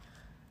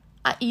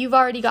 I've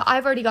already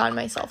gotten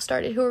myself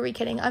started. Who are we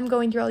kidding? I'm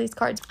going through all these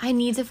cards. I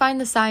need to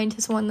find the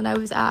scientist one that I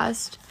was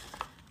asked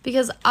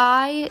because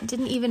I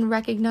didn't even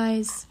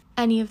recognize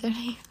any of their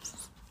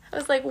names. I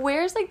was like,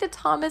 where's the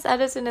Thomas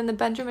Edison and the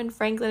Benjamin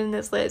Franklin in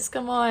this list?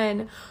 Come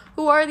on.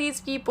 Who are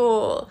these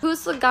people?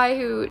 Who's the guy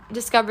who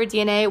discovered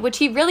DNA? Which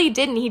he really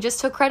didn't. He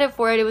just took credit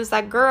for it. It was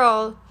that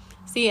girl.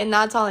 See, and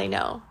that's all I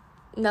know.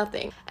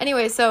 Nothing.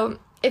 Anyway, so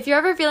if you're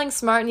ever feeling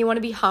smart and you want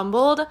to be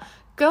humbled,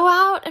 go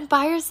out and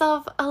buy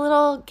yourself a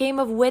little game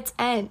of Wit's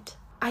End.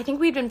 I think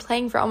we'd been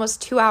playing for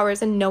almost 2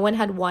 hours and no one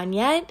had won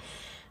yet.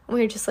 We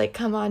were just like,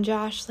 come on,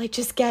 Josh,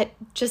 just get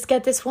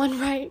this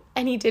one right.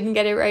 And he didn't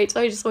get it right.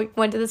 So I just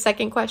went to the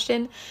second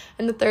question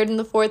and the third and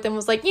the fourth and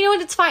was like, you know what,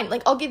 it's fine.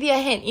 I'll give you a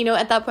hint.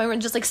 At that point, we're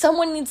just like,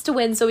 someone needs to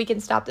win so we can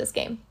stop this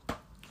game.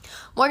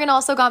 Morgan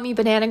also got me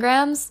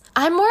bananagrams.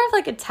 I'm more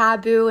of a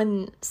taboo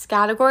and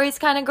categories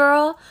kind of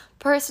girl,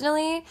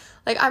 personally.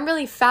 I'm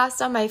really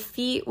fast on my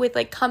feet with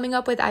coming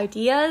up with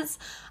ideas.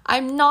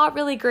 I'm not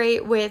really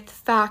great with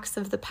facts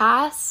of the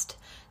past.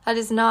 That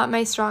is not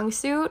my strong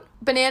suit.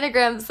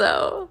 Bananagrams,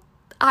 though.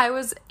 I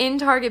was in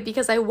Target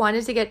because I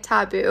wanted to get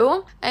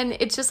Taboo, and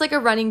it's just like a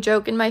running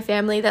joke in my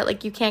family that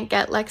like you can't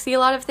get Lexi a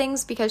lot of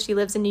things because she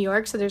lives in New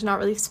York, so there's not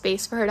really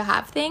space for her to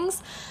have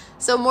things.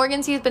 So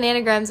Morgan sees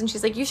Bananagrams and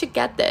she's like, you should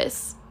get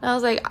this. And I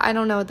was like, I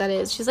don't know what that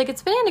is. She's like,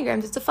 it's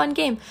Bananagrams, it's a fun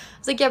game. I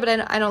was like, yeah, but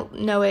I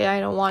don't know it, I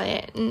don't want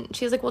it. And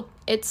she's like, well,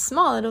 it's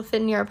small, it'll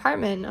fit in your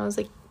apartment. And I was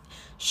like,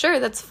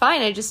 sure, that's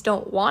fine, I just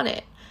don't want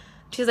it.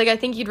 She's like, I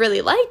think you'd really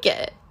like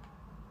it.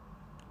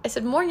 I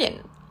said,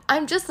 Morgan,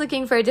 I'm just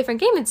looking for a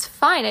different game. It's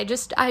fine.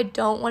 I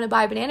don't want to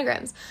buy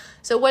Bananagrams.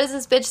 So what does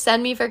this bitch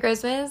send me for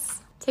Christmas?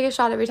 Take a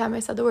shot every time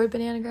I said the word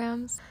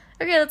Bananagrams.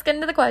 Okay, let's get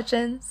into the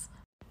questions.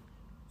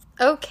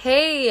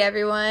 Okay,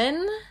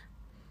 everyone.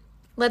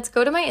 Let's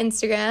go to my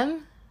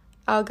Instagram.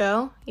 I'll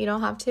go. You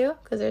don't have to,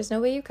 because there's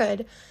no way you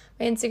could.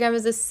 My Instagram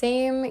is the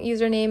same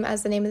username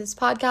as the name of this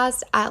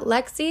podcast,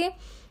 @Lexi.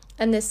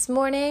 And this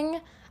morning,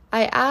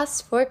 I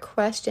asked for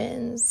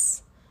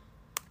questions.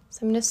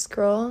 So I'm going to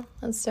scroll.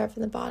 Let's start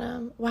from the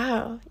bottom.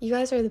 Wow, you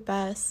guys are the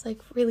best. Like,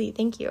 really,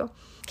 thank you.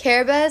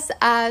 Carabas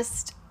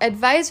asked,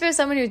 advice for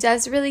someone who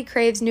desperately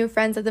craves new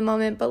friends at the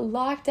moment, but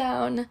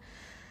lockdown.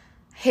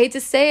 Hate to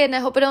say it, and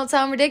I hope it don't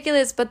sound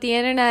ridiculous, but the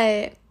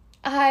internet.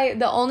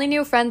 The only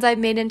new friends I've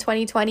made in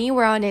 2020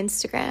 were on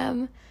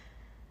Instagram.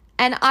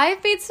 And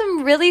I've made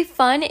some really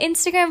fun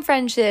Instagram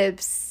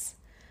friendships.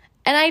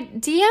 And I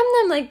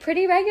DM them, like,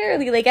 pretty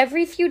regularly, like,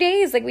 every few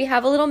days. Like, we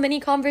have a little mini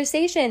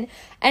conversation.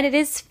 And it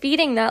is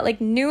feeding that, like,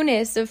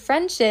 newness of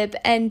friendship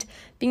and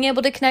being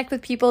able to connect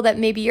with people that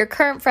maybe you're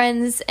current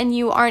friends and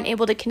you aren't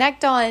able to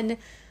connect on.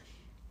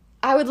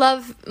 I would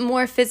love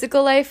more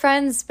physical life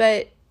friends,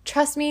 but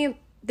trust me,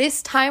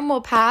 this time will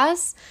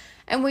pass.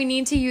 And we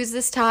need to use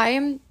this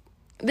time.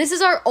 This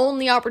is our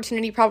only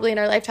opportunity probably in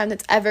our lifetime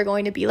that's ever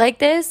going to be like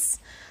this.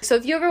 So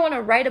if you ever want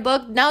to write a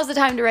book, now's the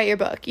time to write your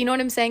book. You know what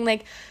I'm saying?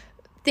 Like,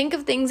 think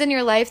of things in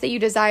your life that you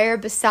desire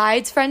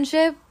besides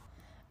friendship.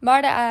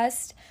 Marta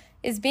asked,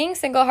 is being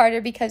single harder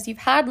because you've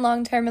had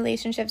long-term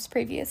relationships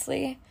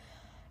previously?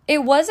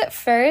 It was at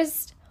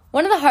first.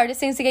 One of the hardest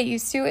things to get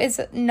used to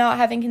is not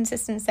having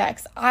consistent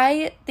sex.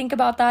 I think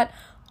about that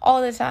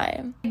all the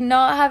time.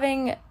 Not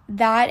having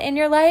that in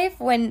your life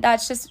when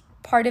that's just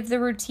part of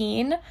the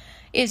routine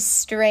is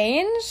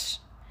strange.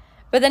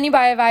 But then you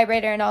buy a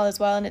vibrator and all is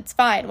well and it's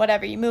fine.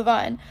 Whatever, you move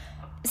on.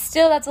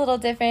 Still, that's a little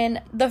different.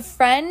 The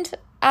friend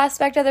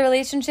aspect of the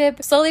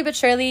relationship, slowly but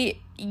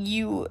surely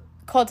you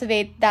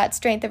cultivate that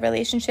strength of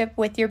relationship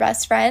with your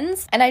best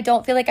friends, and I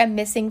don't feel like I'm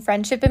missing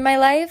friendship in my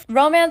life.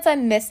 Romance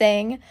I'm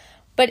missing,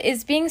 but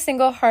is being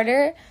single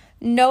harder?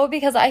 No,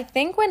 because I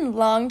think when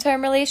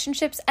long-term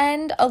relationships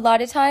end, a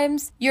lot of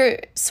times you're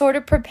sort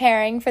of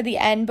preparing for the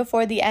end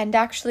before the end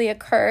actually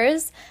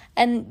occurs,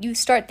 and you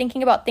start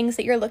thinking about things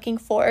that you're looking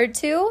forward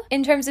to.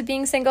 In terms of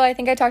being single, I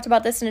think I talked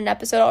about this in an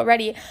episode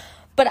already,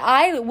 but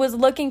I was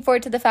looking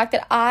forward to the fact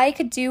that I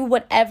could do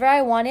whatever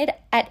I wanted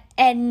at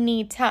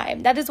any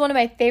time. That is one of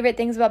my favorite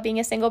things about being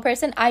a single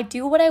person. I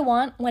do what I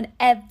want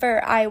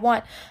whenever I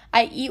want.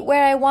 I eat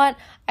where I want.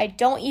 I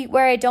don't eat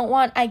where I don't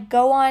want. I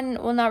go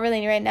on, well, not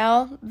really right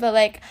now, but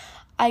like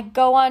I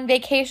go on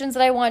vacations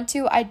that I want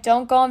to. I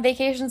don't go on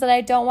vacations that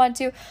I don't want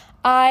to.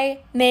 I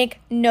make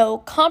no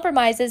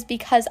compromises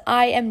because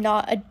I am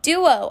not a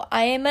duo.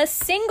 I am a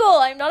single.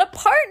 I'm not a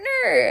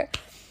partner.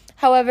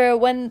 However,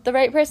 when the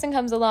right person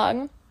comes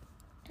along,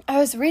 I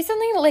was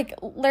recently like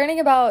learning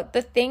about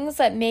the things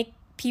that make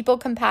people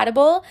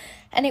compatible,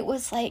 and it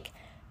was like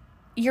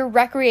your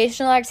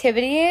recreational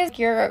activities,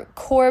 your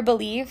core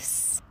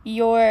beliefs,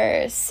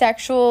 your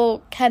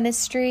sexual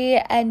chemistry,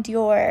 and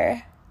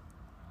your,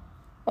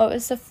 what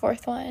was the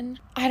fourth one?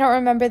 I don't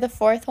remember the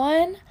fourth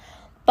one,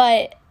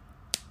 but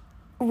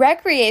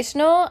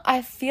recreational,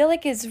 I feel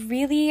like is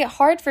really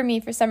hard for me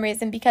for some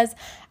reason because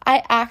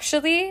I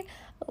actually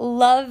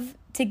love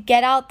to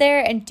get out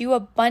there and do a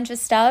bunch of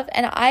stuff,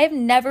 and I've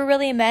never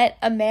really met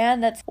a man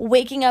that's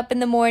waking up in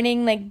the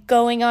morning, like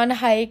going on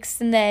hikes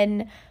and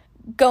then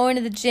going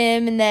to the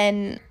gym and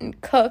then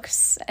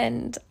cooks,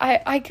 and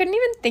I couldn't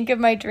even think of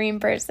my dream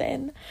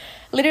person.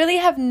 Literally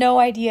have no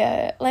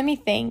idea. Let me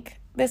think.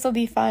 This will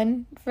be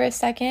fun for a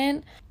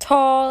second.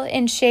 Tall,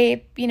 in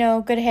shape, you know,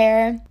 good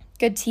hair,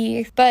 good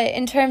teeth. But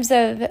in terms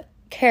of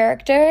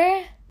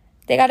character,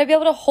 they got to be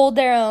able to hold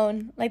their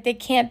own. Like, they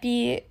can't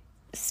be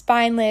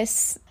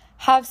spineless,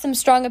 have some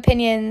strong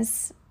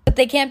opinions, but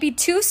they can't be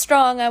too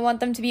strong. I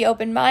want them to be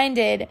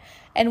open-minded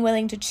and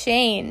willing to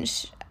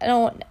change. I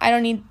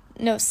don't need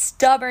no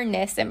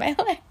stubbornness in my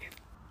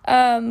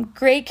life.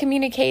 Great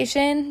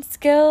communication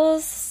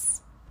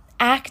skills,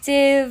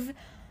 active,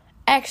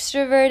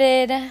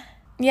 extroverted.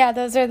 Yeah,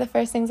 those are the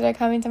first things that are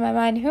coming to my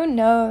mind. Who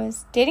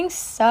knows? Dating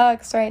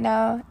sucks right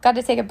now. Got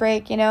to take a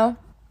break, you know?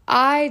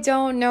 I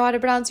don't know how to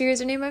pronounce your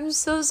username. I'm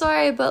so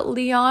sorry, but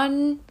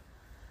Leon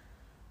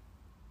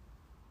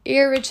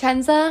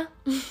Iricenza?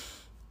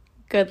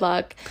 Good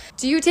luck.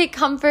 Do you take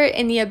comfort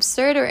in the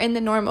absurd or in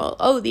the normal?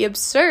 Oh, the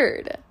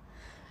absurd.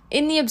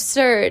 In the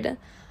absurd.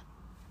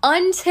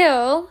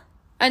 Until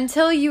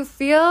you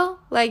feel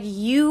like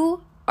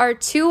you are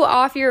too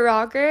off your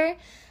rocker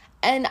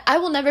And I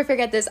will never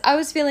forget this. I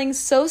was feeling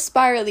so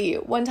spirally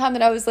one time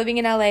that I was living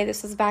in LA.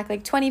 This was back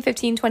like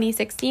 2015,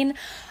 2016.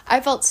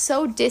 I felt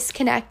so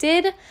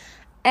disconnected.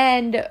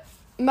 And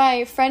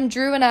my friend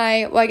Drew and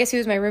I, well, I guess he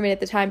was my roommate at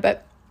the time,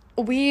 but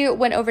we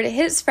went over to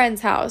his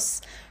friend's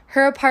house,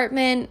 her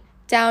apartment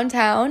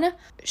downtown.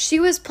 She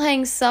was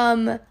playing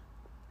The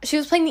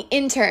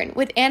Intern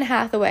with Anne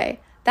Hathaway.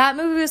 That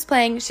movie was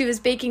playing. She was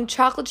baking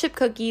chocolate chip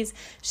cookies.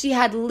 She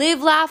had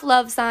Live, Laugh,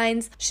 Love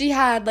signs. She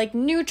had like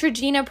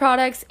Neutrogena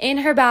products in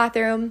her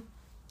bathroom.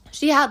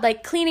 She had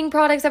like cleaning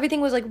products.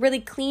 Everything was like really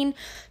clean.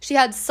 She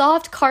had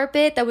soft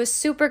carpet that was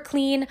super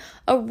clean,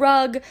 a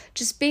rug,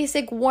 just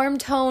basic warm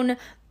tone,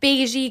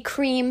 beigey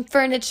cream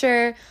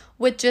furniture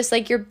with just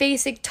like your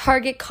basic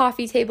Target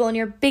coffee table and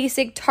your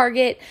basic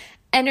Target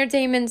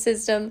entertainment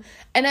system.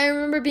 And I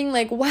remember being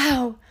like,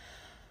 wow,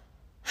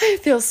 I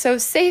feel so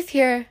safe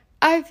here.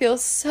 I feel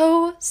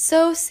so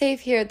safe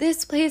here.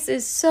 This place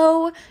is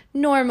so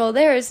normal.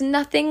 There is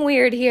nothing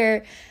weird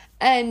here.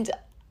 And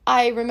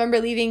I remember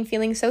leaving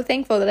feeling so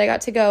thankful that I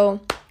got to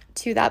go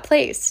to that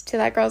place, to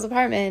that girl's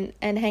apartment,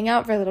 and hang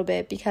out for a little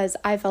bit because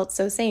I felt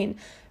so sane.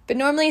 But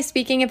normally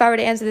speaking, if I were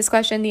to answer this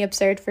question, the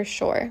absurd for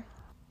sure.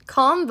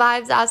 Calm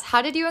Vibes asks,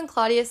 how did you and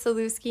Claudia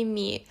Sulewski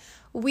meet?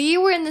 We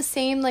were in the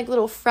same like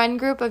little friend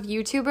group of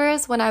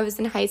YouTubers when I was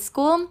in high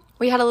school.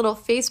 We had a little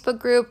Facebook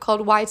group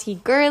called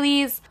YT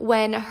Girlies.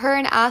 When her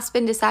and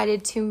Aspen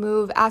decided to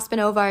move, Aspen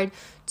Ovard,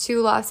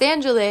 to Los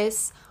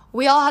Angeles,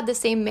 we all had the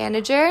same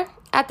manager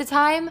at the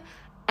time.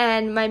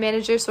 And my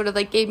manager sort of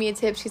like gave me a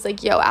tip. She's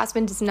like, yo,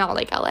 Aspen does not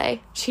like LA.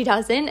 She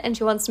doesn't, and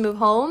she wants to move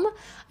home.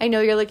 I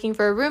know you're looking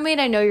for a roommate.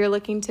 I know you're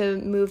looking to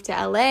move to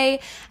LA.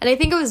 And I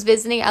think I was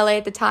visiting LA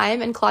at the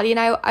time. And Claudia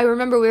and I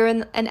remember we were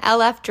in an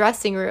LF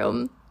dressing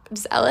room.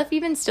 Does LF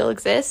even still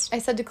exist? I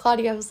said to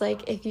Claudia, I was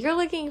like, if you're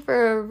looking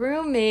for a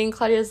roommate, and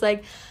Claudia's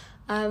like,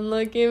 I'm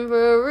looking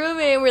for a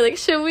roommate. And we're like,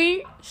 should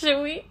we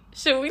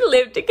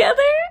live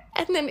together?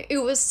 And then it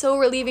was so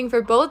relieving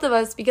for both of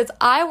us because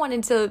I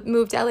wanted to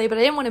move to LA, but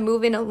I didn't want to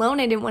move in alone.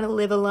 I didn't want to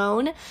live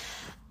alone.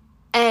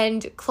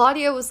 And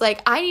Claudia was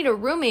like, I need a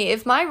roommate.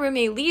 If my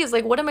roommate leaves,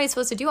 like, what am I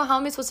supposed to do? How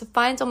am I supposed to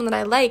find someone that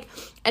I like?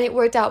 And it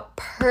worked out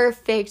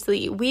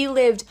perfectly. We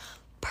lived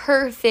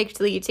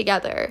perfectly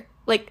together.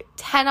 Like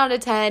 10 out of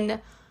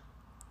 10,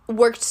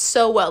 worked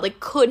so well.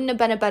 Like, couldn't have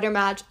been a better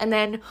match. And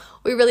then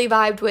we really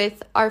vibed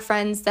with our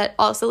friends that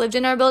also lived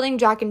in our building,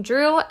 Jack and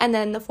Drew. And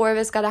then the four of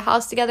us got a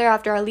house together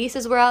after our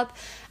leases were up.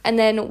 And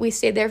then we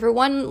stayed there for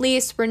one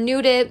lease,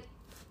 renewed it,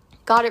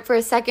 got it for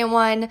a second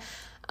one.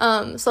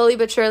 Slowly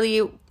but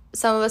surely,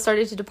 some of us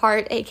started to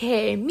depart,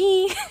 aka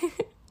me.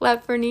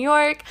 Left for New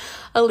York.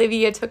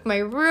 Olivia took my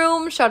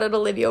room. Shout out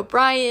Olivia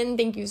O'Brien.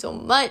 Thank you so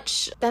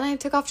much. Then I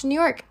took off to New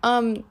York.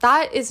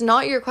 That is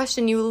not your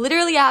question. You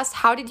literally asked,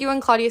 how did you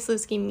and Claudia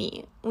Sulewski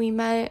meet? We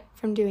met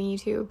from doing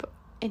YouTube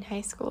in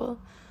high school.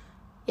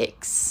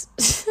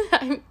 Yikes.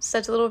 I'm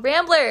such a little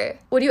rambler.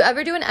 Would you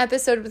ever do an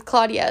episode with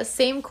Claudia?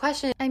 Same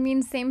question. I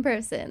mean, same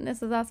person.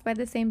 This was asked by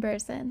the same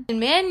person.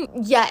 And man,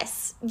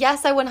 yes.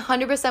 Yes, I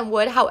 100%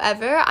 would.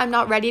 However, I'm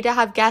not ready to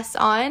have guests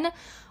on.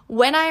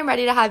 When I am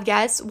ready to have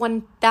guests,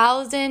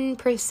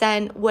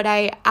 1000% would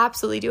I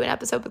absolutely do an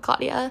episode with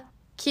Claudia.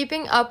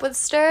 Keeping Up with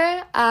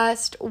Stir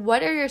asked,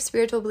 what are your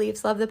spiritual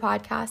beliefs? Love the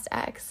podcast,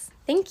 X.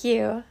 Thank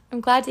you.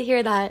 I'm glad to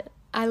hear that.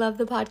 I love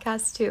the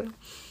podcast too.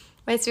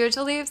 My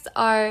spiritual beliefs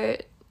are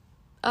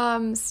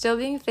still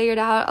being figured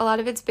out. A lot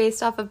of it's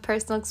based off of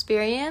personal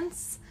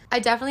experience. I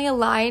definitely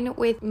align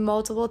with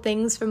multiple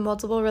things from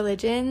multiple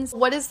religions.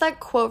 What is that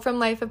quote from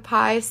Life of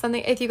Pi?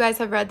 Something, if you guys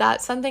have read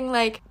that, something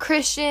like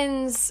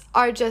Christians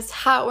are just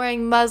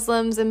hat-wearing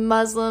Muslims and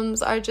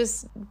Muslims are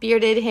just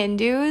bearded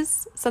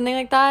Hindus. Something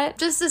like that.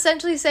 Just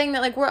essentially saying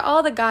that like we're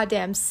all the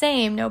goddamn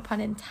same, no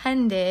pun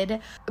intended.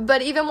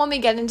 But even when we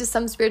get into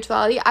some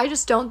spirituality, I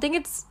just don't think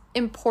it's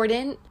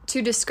important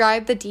to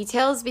describe the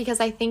details because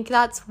I think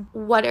that's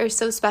what are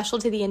so special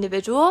to the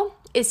individual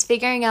is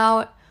figuring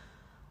out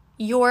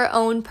your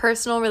own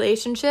personal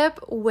relationship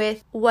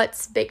with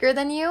what's bigger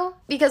than you.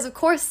 Because of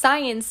course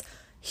science,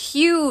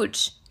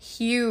 huge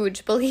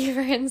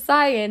believer in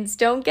science,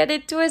 don't get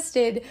it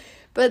twisted,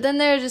 but then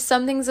there are just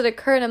some things that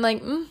occur and I'm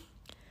like,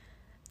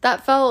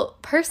 that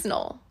felt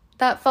personal,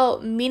 that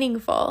felt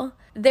meaningful.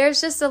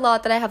 There's just a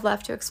lot that I have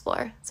left to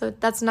explore, so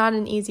that's not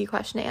an easy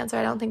question to answer.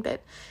 I don't think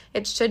that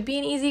it should be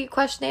an easy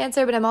question to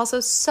answer, but I'm also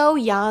so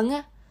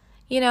young,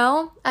 you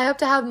know? I hope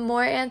to have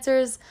more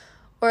answers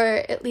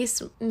or at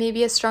least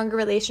maybe a stronger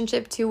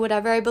relationship to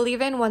whatever I believe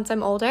in once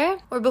I'm older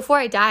or before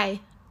I die.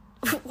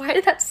 Why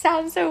did that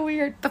sound so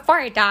weird? Before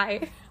I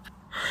die.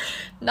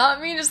 Not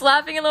me just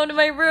laughing alone in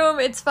my room.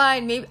 It's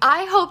fine. Maybe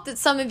I hope that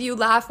some of you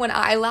laugh when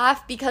I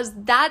laugh because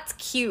that's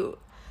cute.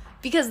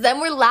 Because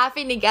then we're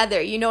laughing together.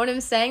 You know what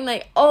I'm saying?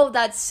 Like, oh,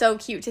 that's so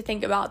cute to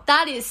think about.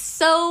 That is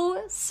so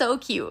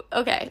cute.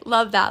 Okay,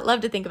 love that.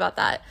 Love to think about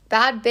that.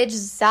 Bad bitch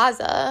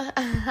Zaza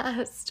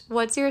asked,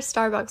 what's your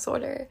Starbucks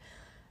order?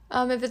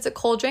 If it's a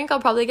cold drink,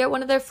 I'll probably get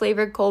one of their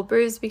flavored cold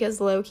brews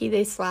because low-key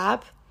they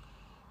slap.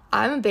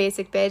 I'm a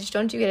basic bitch.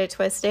 Don't you get it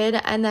twisted.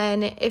 And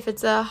then if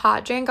it's a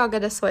hot drink, I'll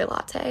get a soy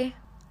latte.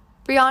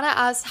 Brianna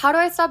asks, how do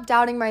I stop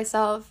doubting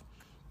myself?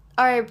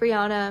 All right,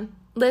 Brianna,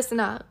 listen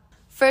up.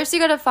 First, you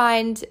got to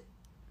find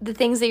the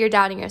things that you're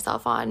doubting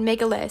yourself on.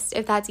 Make a list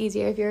if that's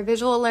easier. If you're a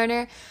visual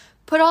learner,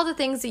 put all the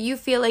things that you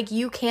feel like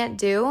you can't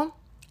do,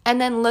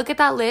 and then look at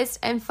that list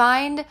and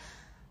find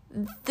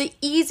the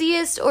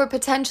easiest or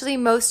potentially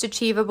most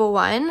achievable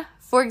one.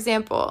 For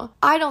example,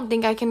 I don't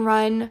think I can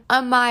run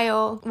a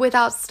mile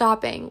without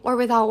stopping or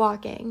without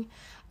walking.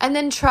 And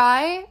then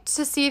try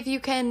to see if you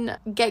can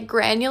get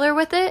granular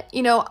with it.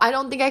 You know, I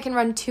don't think I can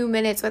run 2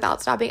 minutes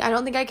without stopping. I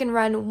don't think I can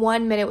run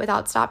 1 minute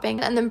without stopping.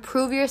 And then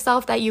prove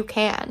yourself that you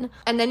can.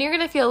 And then you're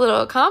going to feel a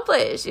little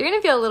accomplished. You're going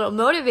to feel a little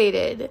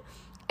motivated.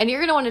 And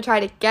you're going to want to try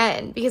it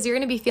again because you're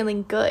going to be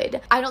feeling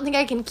good. I don't think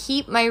I can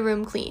keep my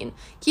room clean.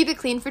 Keep it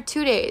clean for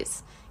 2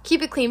 days.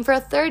 Keep it clean for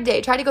a third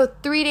day. Try to go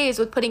 3 days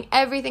with putting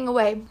everything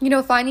away. You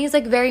know, find these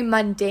like very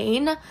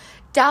mundane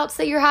doubts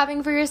that you're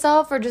having for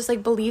yourself, or just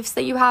like beliefs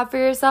that you have for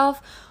yourself,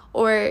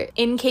 or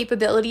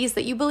incapabilities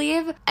that you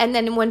believe. And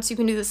then once you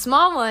can do the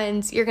small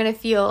ones, you're going to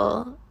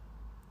feel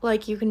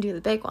like you can do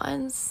the big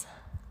ones.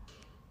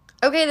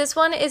 Okay, this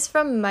one is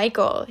from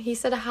Michael. He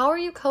said, how are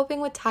you coping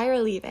with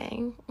Tyra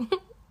leaving?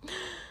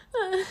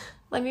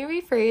 Let me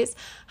rephrase.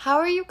 How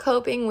are you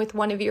coping with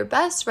one of your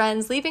best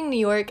friends leaving New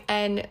York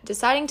and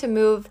deciding to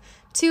move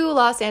to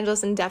Los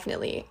Angeles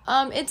indefinitely?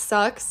 It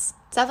sucks.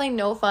 It's definitely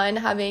no fun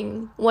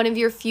having one of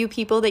your few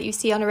people that you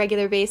see on a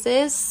regular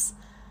basis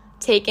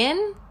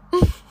taken.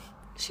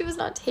 She was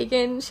not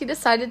taken. She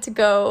decided to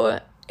go.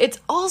 It's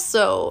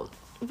also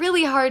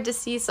really hard to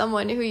see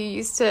someone who you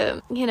used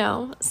to, you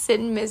know,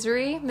 sit in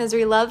misery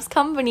loves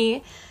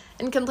company,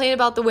 and complain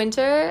about the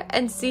winter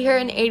and see her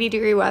in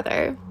 80-degree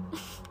weather.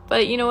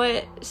 But you know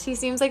what? She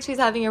seems like she's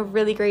having a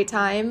really great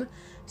time.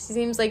 She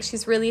seems like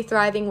she's really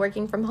thriving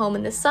working from home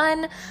in the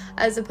sun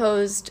as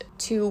opposed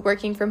to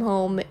working from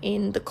home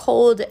in the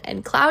cold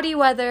and cloudy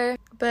weather.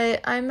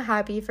 But I'm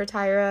happy for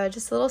Tyra,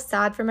 just a little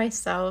sad for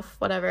myself,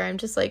 whatever. I'm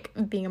just like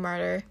being a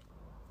martyr.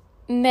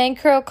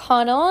 Manker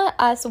O'Connell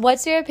asks,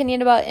 what's your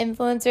opinion about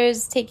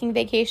influencers taking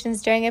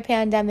vacations during a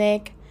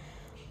pandemic?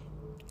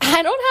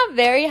 I don't have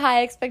very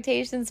high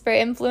expectations for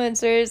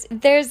influencers.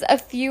 There's a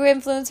few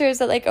influencers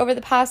that like over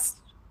the past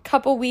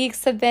couple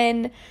weeks have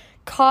been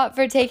caught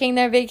for taking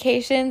their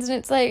vacations, and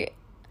it's like,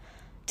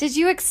 did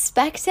you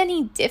expect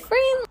any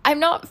different? I'm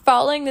not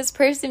following this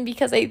person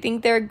because I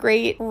think they're a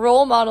great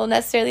role model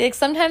necessarily. Like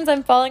sometimes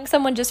I'm following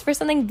someone just for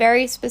something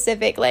very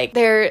specific, like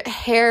their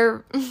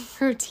hair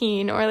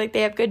routine, or like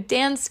they have good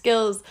dance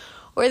skills,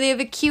 or they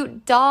have a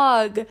cute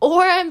dog,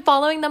 or I'm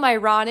following them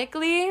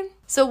ironically.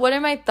 So what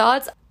are my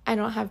thoughts? I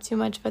don't have too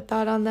much of a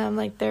thought on them.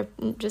 Like they're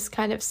just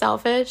kind of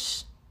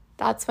selfish.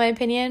 That's my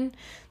opinion.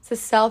 It's a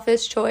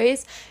selfish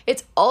choice.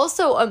 It's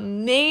also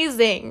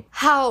amazing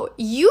how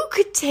you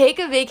could take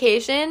a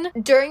vacation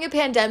during a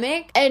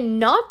pandemic and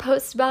not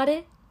post about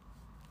it.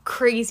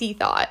 Crazy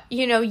thought.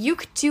 You know, you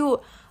could do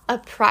a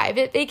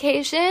private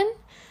vacation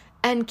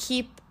and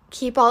keep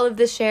all of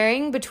the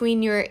sharing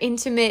between your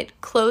intimate,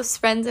 close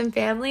friends and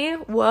family.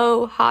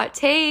 Whoa, hot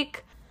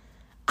take.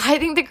 I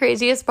think the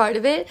craziest part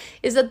of it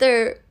is that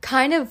they're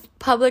kind of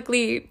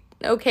publicly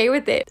okay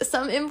with it.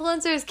 Some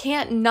influencers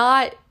can't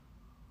not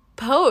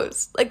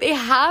post. Like they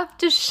have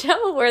to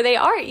show where they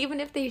are even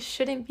if they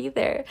shouldn't be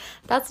there.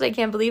 That's what I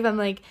can't believe. I'm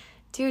like,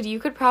 dude, you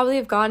could probably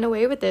have gotten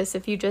away with this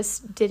if you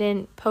just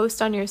didn't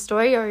post on your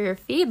story or your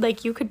feed.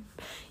 Like you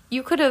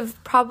could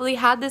have probably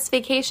had this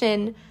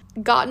vacation,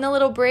 gotten a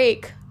little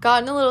break,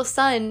 gotten a little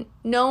sun.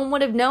 No one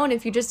would have known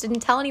if you just didn't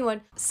tell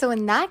anyone. So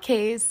in that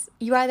case,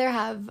 you either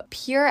have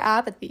pure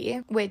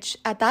apathy, which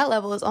at that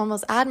level is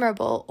almost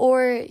admirable,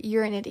 or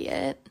you're an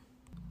idiot.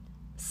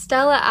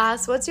 Stella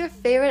asks, what's your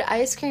favorite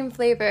ice cream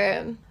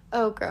flavor?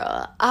 Oh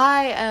girl,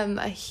 I am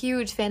a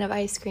huge fan of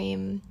ice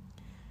cream.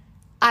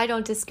 I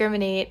don't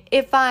discriminate.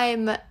 If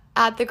I'm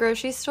at the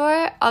grocery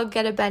store, I'll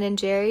get a Ben &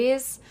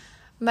 Jerry's.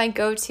 My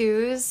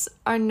go-tos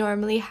are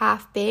normally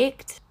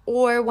half-baked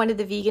or one of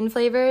the vegan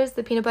flavors.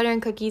 The peanut butter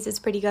and cookies is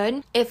pretty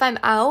good. If I'm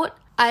out,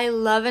 I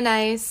love a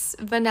nice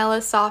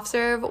vanilla soft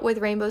serve with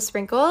rainbow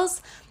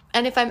sprinkles.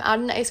 And if I'm out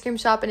in an ice cream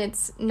shop and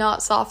it's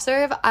not soft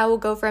serve, I will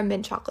go for a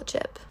mint chocolate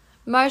chip.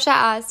 Marsha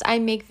asked, I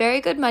make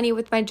very good money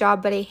with my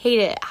job, but I hate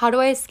it. How do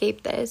I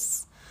escape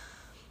this?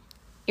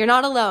 You're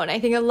not alone. I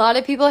think a lot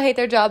of people hate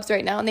their jobs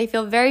right now and they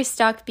feel very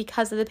stuck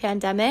because of the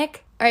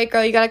pandemic. All right,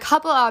 girl, you got a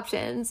couple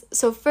options.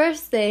 So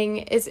first thing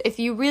is if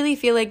you really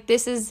feel like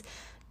this is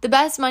the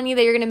best money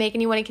that you're going to make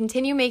and you want to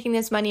continue making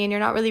this money and you're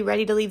not really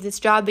ready to leave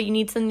this job, but you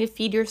need something to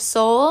feed your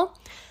soul,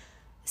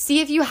 see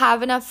if you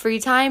have enough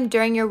free time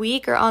during your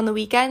week or on the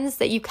weekends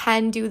that you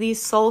can do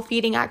these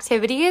soul-feeding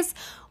activities,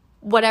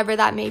 whatever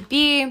that may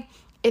be.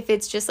 If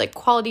it's just like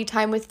quality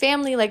time with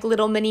family, like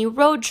little mini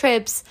road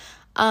trips,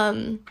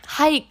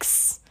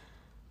 hikes,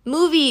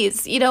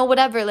 movies, you know,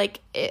 whatever.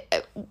 Like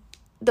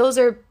those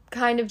are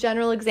kind of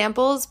general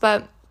examples,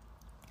 but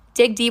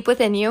dig deep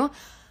within you.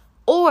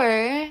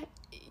 Or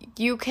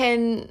you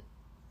can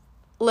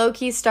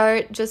low-key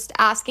start just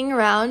asking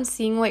around,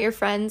 seeing what your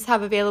friends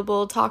have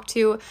available. Talk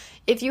to,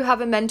 if you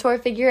have a mentor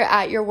figure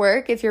at your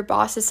work, if your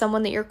boss is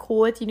someone that you're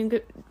cool with, you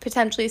can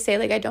potentially say,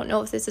 like, I don't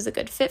know if this is a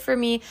good fit for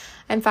me.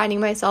 I'm finding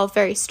myself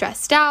very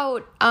stressed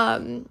out.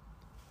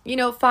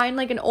 Find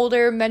like an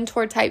older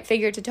mentor type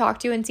figure to talk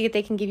to and see if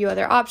they can give you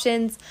other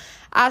options.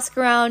 Ask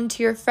around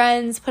to your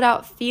friends, put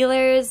out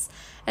feelers,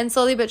 and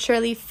slowly but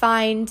surely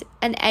find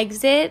an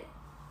exit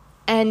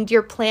and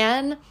your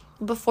plan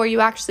before you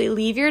actually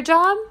leave your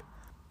job.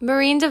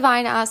 Marine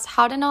Divine asked,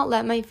 how to not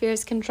let my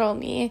fears control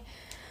me.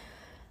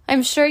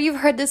 I'm sure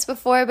you've heard this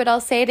before, but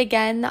I'll say it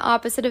again. The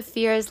opposite of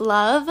fear is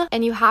love,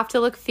 and you have to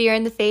look fear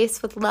in the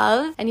face with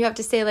love, and you have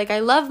to say, like, I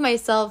love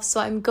myself, so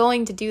I'm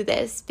going to do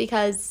this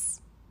because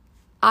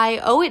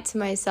I owe it to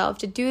myself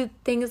to do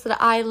things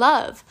that I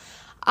love.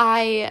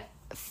 I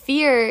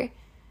fear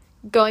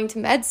going to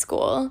med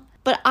school,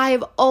 but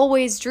I've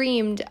always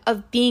dreamed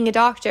of being a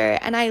doctor,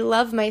 and I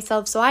love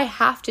myself, so I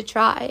have to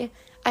try.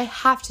 I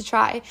have to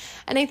try.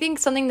 And I think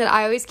something that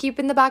I always keep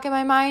in the back of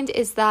my mind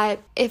is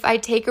that if I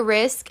take a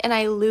risk and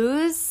I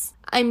lose,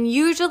 I'm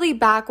usually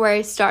back where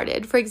I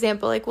started. For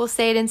example, like we'll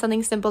say it in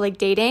something simple like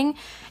dating.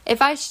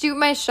 If I shoot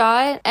my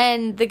shot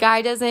and the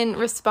guy doesn't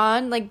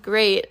respond, like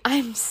great,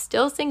 I'm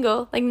still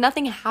single. Like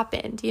nothing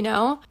happened,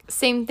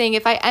 Same thing,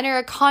 if I enter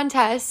a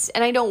contest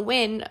and I don't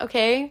win,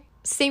 okay?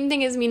 Same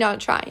thing as me not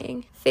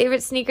trying.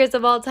 Favorite sneakers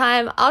of all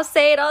time. I'll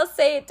say it. Don't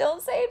say it.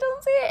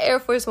 Air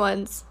Force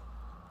Ones.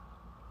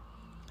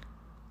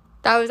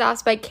 That was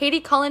asked by Katie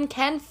Cullen.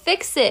 Can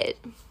fix it.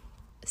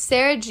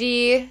 Sarah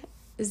G.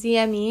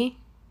 ZME.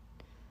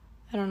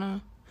 I don't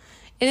know.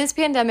 In this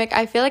pandemic,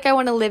 I feel like I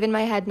want to live in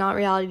my head, not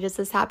reality. Does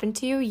this happen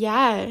to you?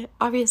 Yeah,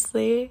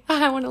 obviously.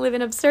 I want to live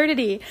in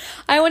absurdity.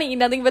 I want to eat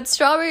nothing but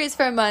strawberries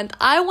for a month.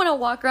 I want to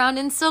walk around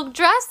in silk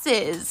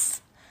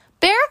dresses.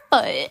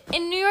 Barefoot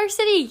in New York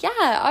City.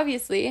 Yeah,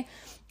 obviously.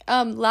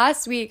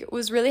 Last week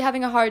was really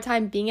having a hard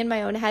time being in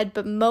my own head,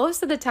 but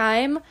most of the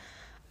time,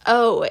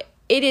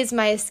 it is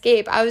my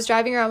escape. I was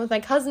driving around with my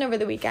cousin over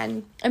the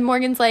weekend, and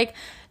Morgan's like,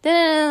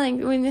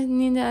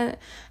 and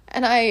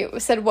I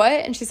said, what?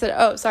 And she said,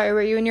 oh, sorry,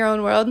 were you in your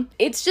own world?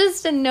 It's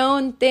just a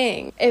known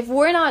thing. If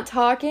we're not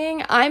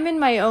talking, I'm in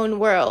my own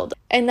world.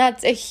 And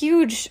that's a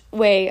huge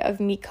way of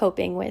me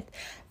coping with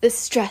the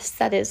stress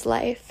that is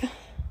life.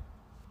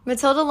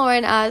 Matilda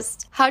Lauren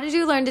asked, how did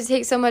you learn to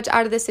take so much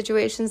out of the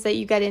situations that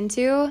you get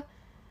into?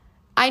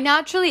 I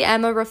naturally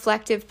am a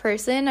reflective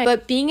person,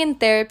 but being in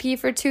therapy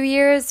for 2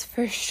 years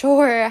for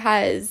sure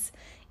has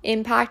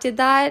impacted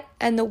that,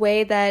 and the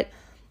way that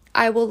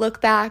I will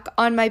look back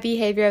on my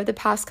behavior of the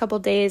past couple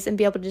days and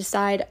be able to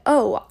decide,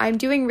 oh, I'm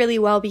doing really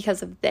well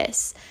because of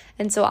this.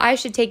 And so I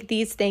should take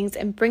these things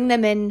and bring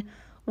them in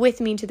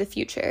with me to the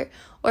future,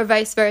 or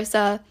vice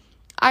versa.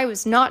 I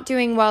was not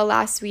doing well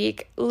last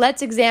week.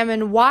 Let's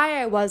examine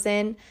why I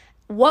wasn't,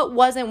 what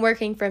wasn't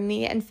working for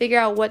me, and figure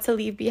out what to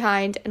leave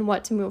behind and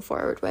what to move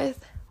forward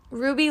with.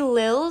 Ruby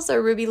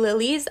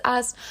Lilies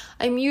asked,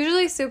 I'm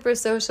usually super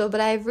social, but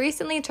I've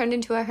recently turned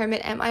into a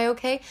hermit. Am I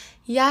okay?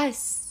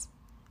 Yes,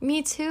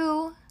 me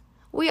too.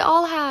 We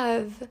all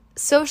have.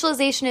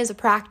 Socialization is a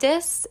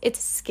practice. It's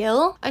a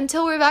skill.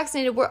 Until we're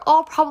vaccinated, we're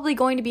all probably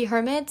going to be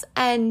hermits,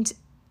 and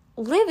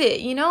live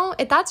it,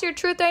 If that's your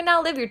truth right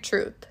now, live your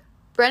truth.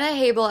 Brenna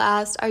Habel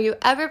asked, are you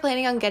ever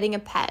planning on getting a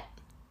pet?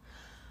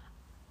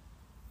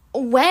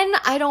 When?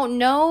 I don't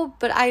know,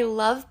 but I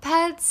love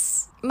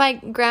pets. My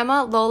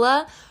grandma,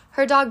 Lola,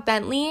 her dog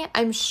Bentley,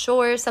 I'm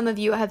sure some of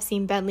you have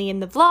seen Bentley in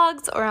the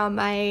vlogs or on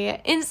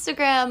my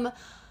Instagram.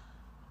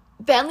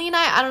 Bentley and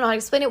I don't know how to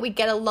explain it, we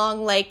get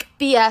along like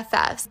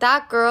BFFs.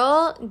 That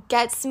girl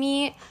gets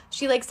me.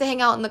 She likes to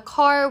hang out in the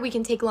car. We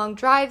can take long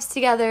drives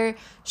together.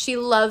 She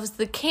loves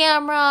the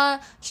camera.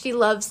 She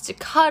loves to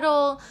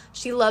cuddle.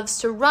 She loves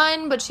to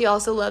run, but she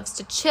also loves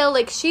to chill.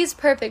 Like, she's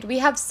perfect. We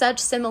have such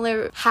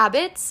similar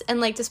habits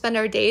and like to spend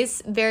our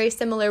days very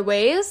similar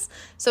ways.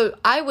 So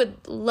I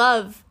would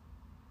love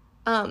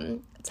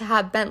to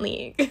have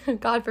Bentley.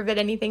 God forbid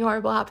anything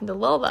horrible happened to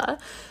Lola.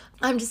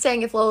 I'm just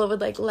saying, if Lola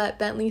would let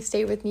Bentley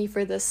stay with me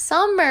for the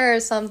summer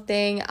or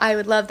something, I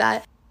would love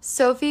that.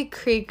 Sophie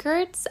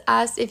Kriegertz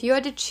asked, if you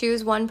had to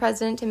choose one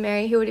president to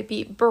marry, who would it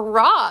be?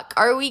 Barack.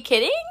 Are we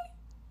kidding?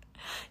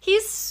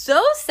 He's so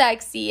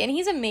sexy and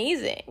he's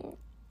amazing.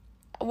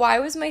 Why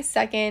was my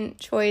second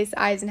choice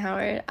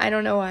Eisenhower? I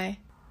don't know why.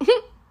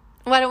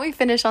 Why don't we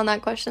finish on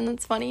that question?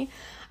 That's funny.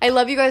 I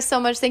love you guys so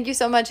much. Thank you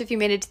so much if you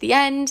made it to the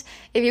end.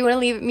 If you want to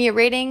leave me a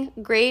rating,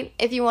 great.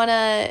 If you want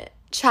to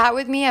chat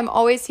with me, I'm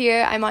always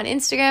here. I'm on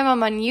Instagram,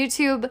 I'm on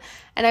YouTube,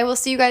 and I will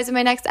see you guys in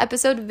my next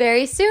episode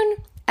very soon.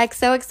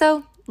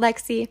 XOXO,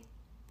 Lexi.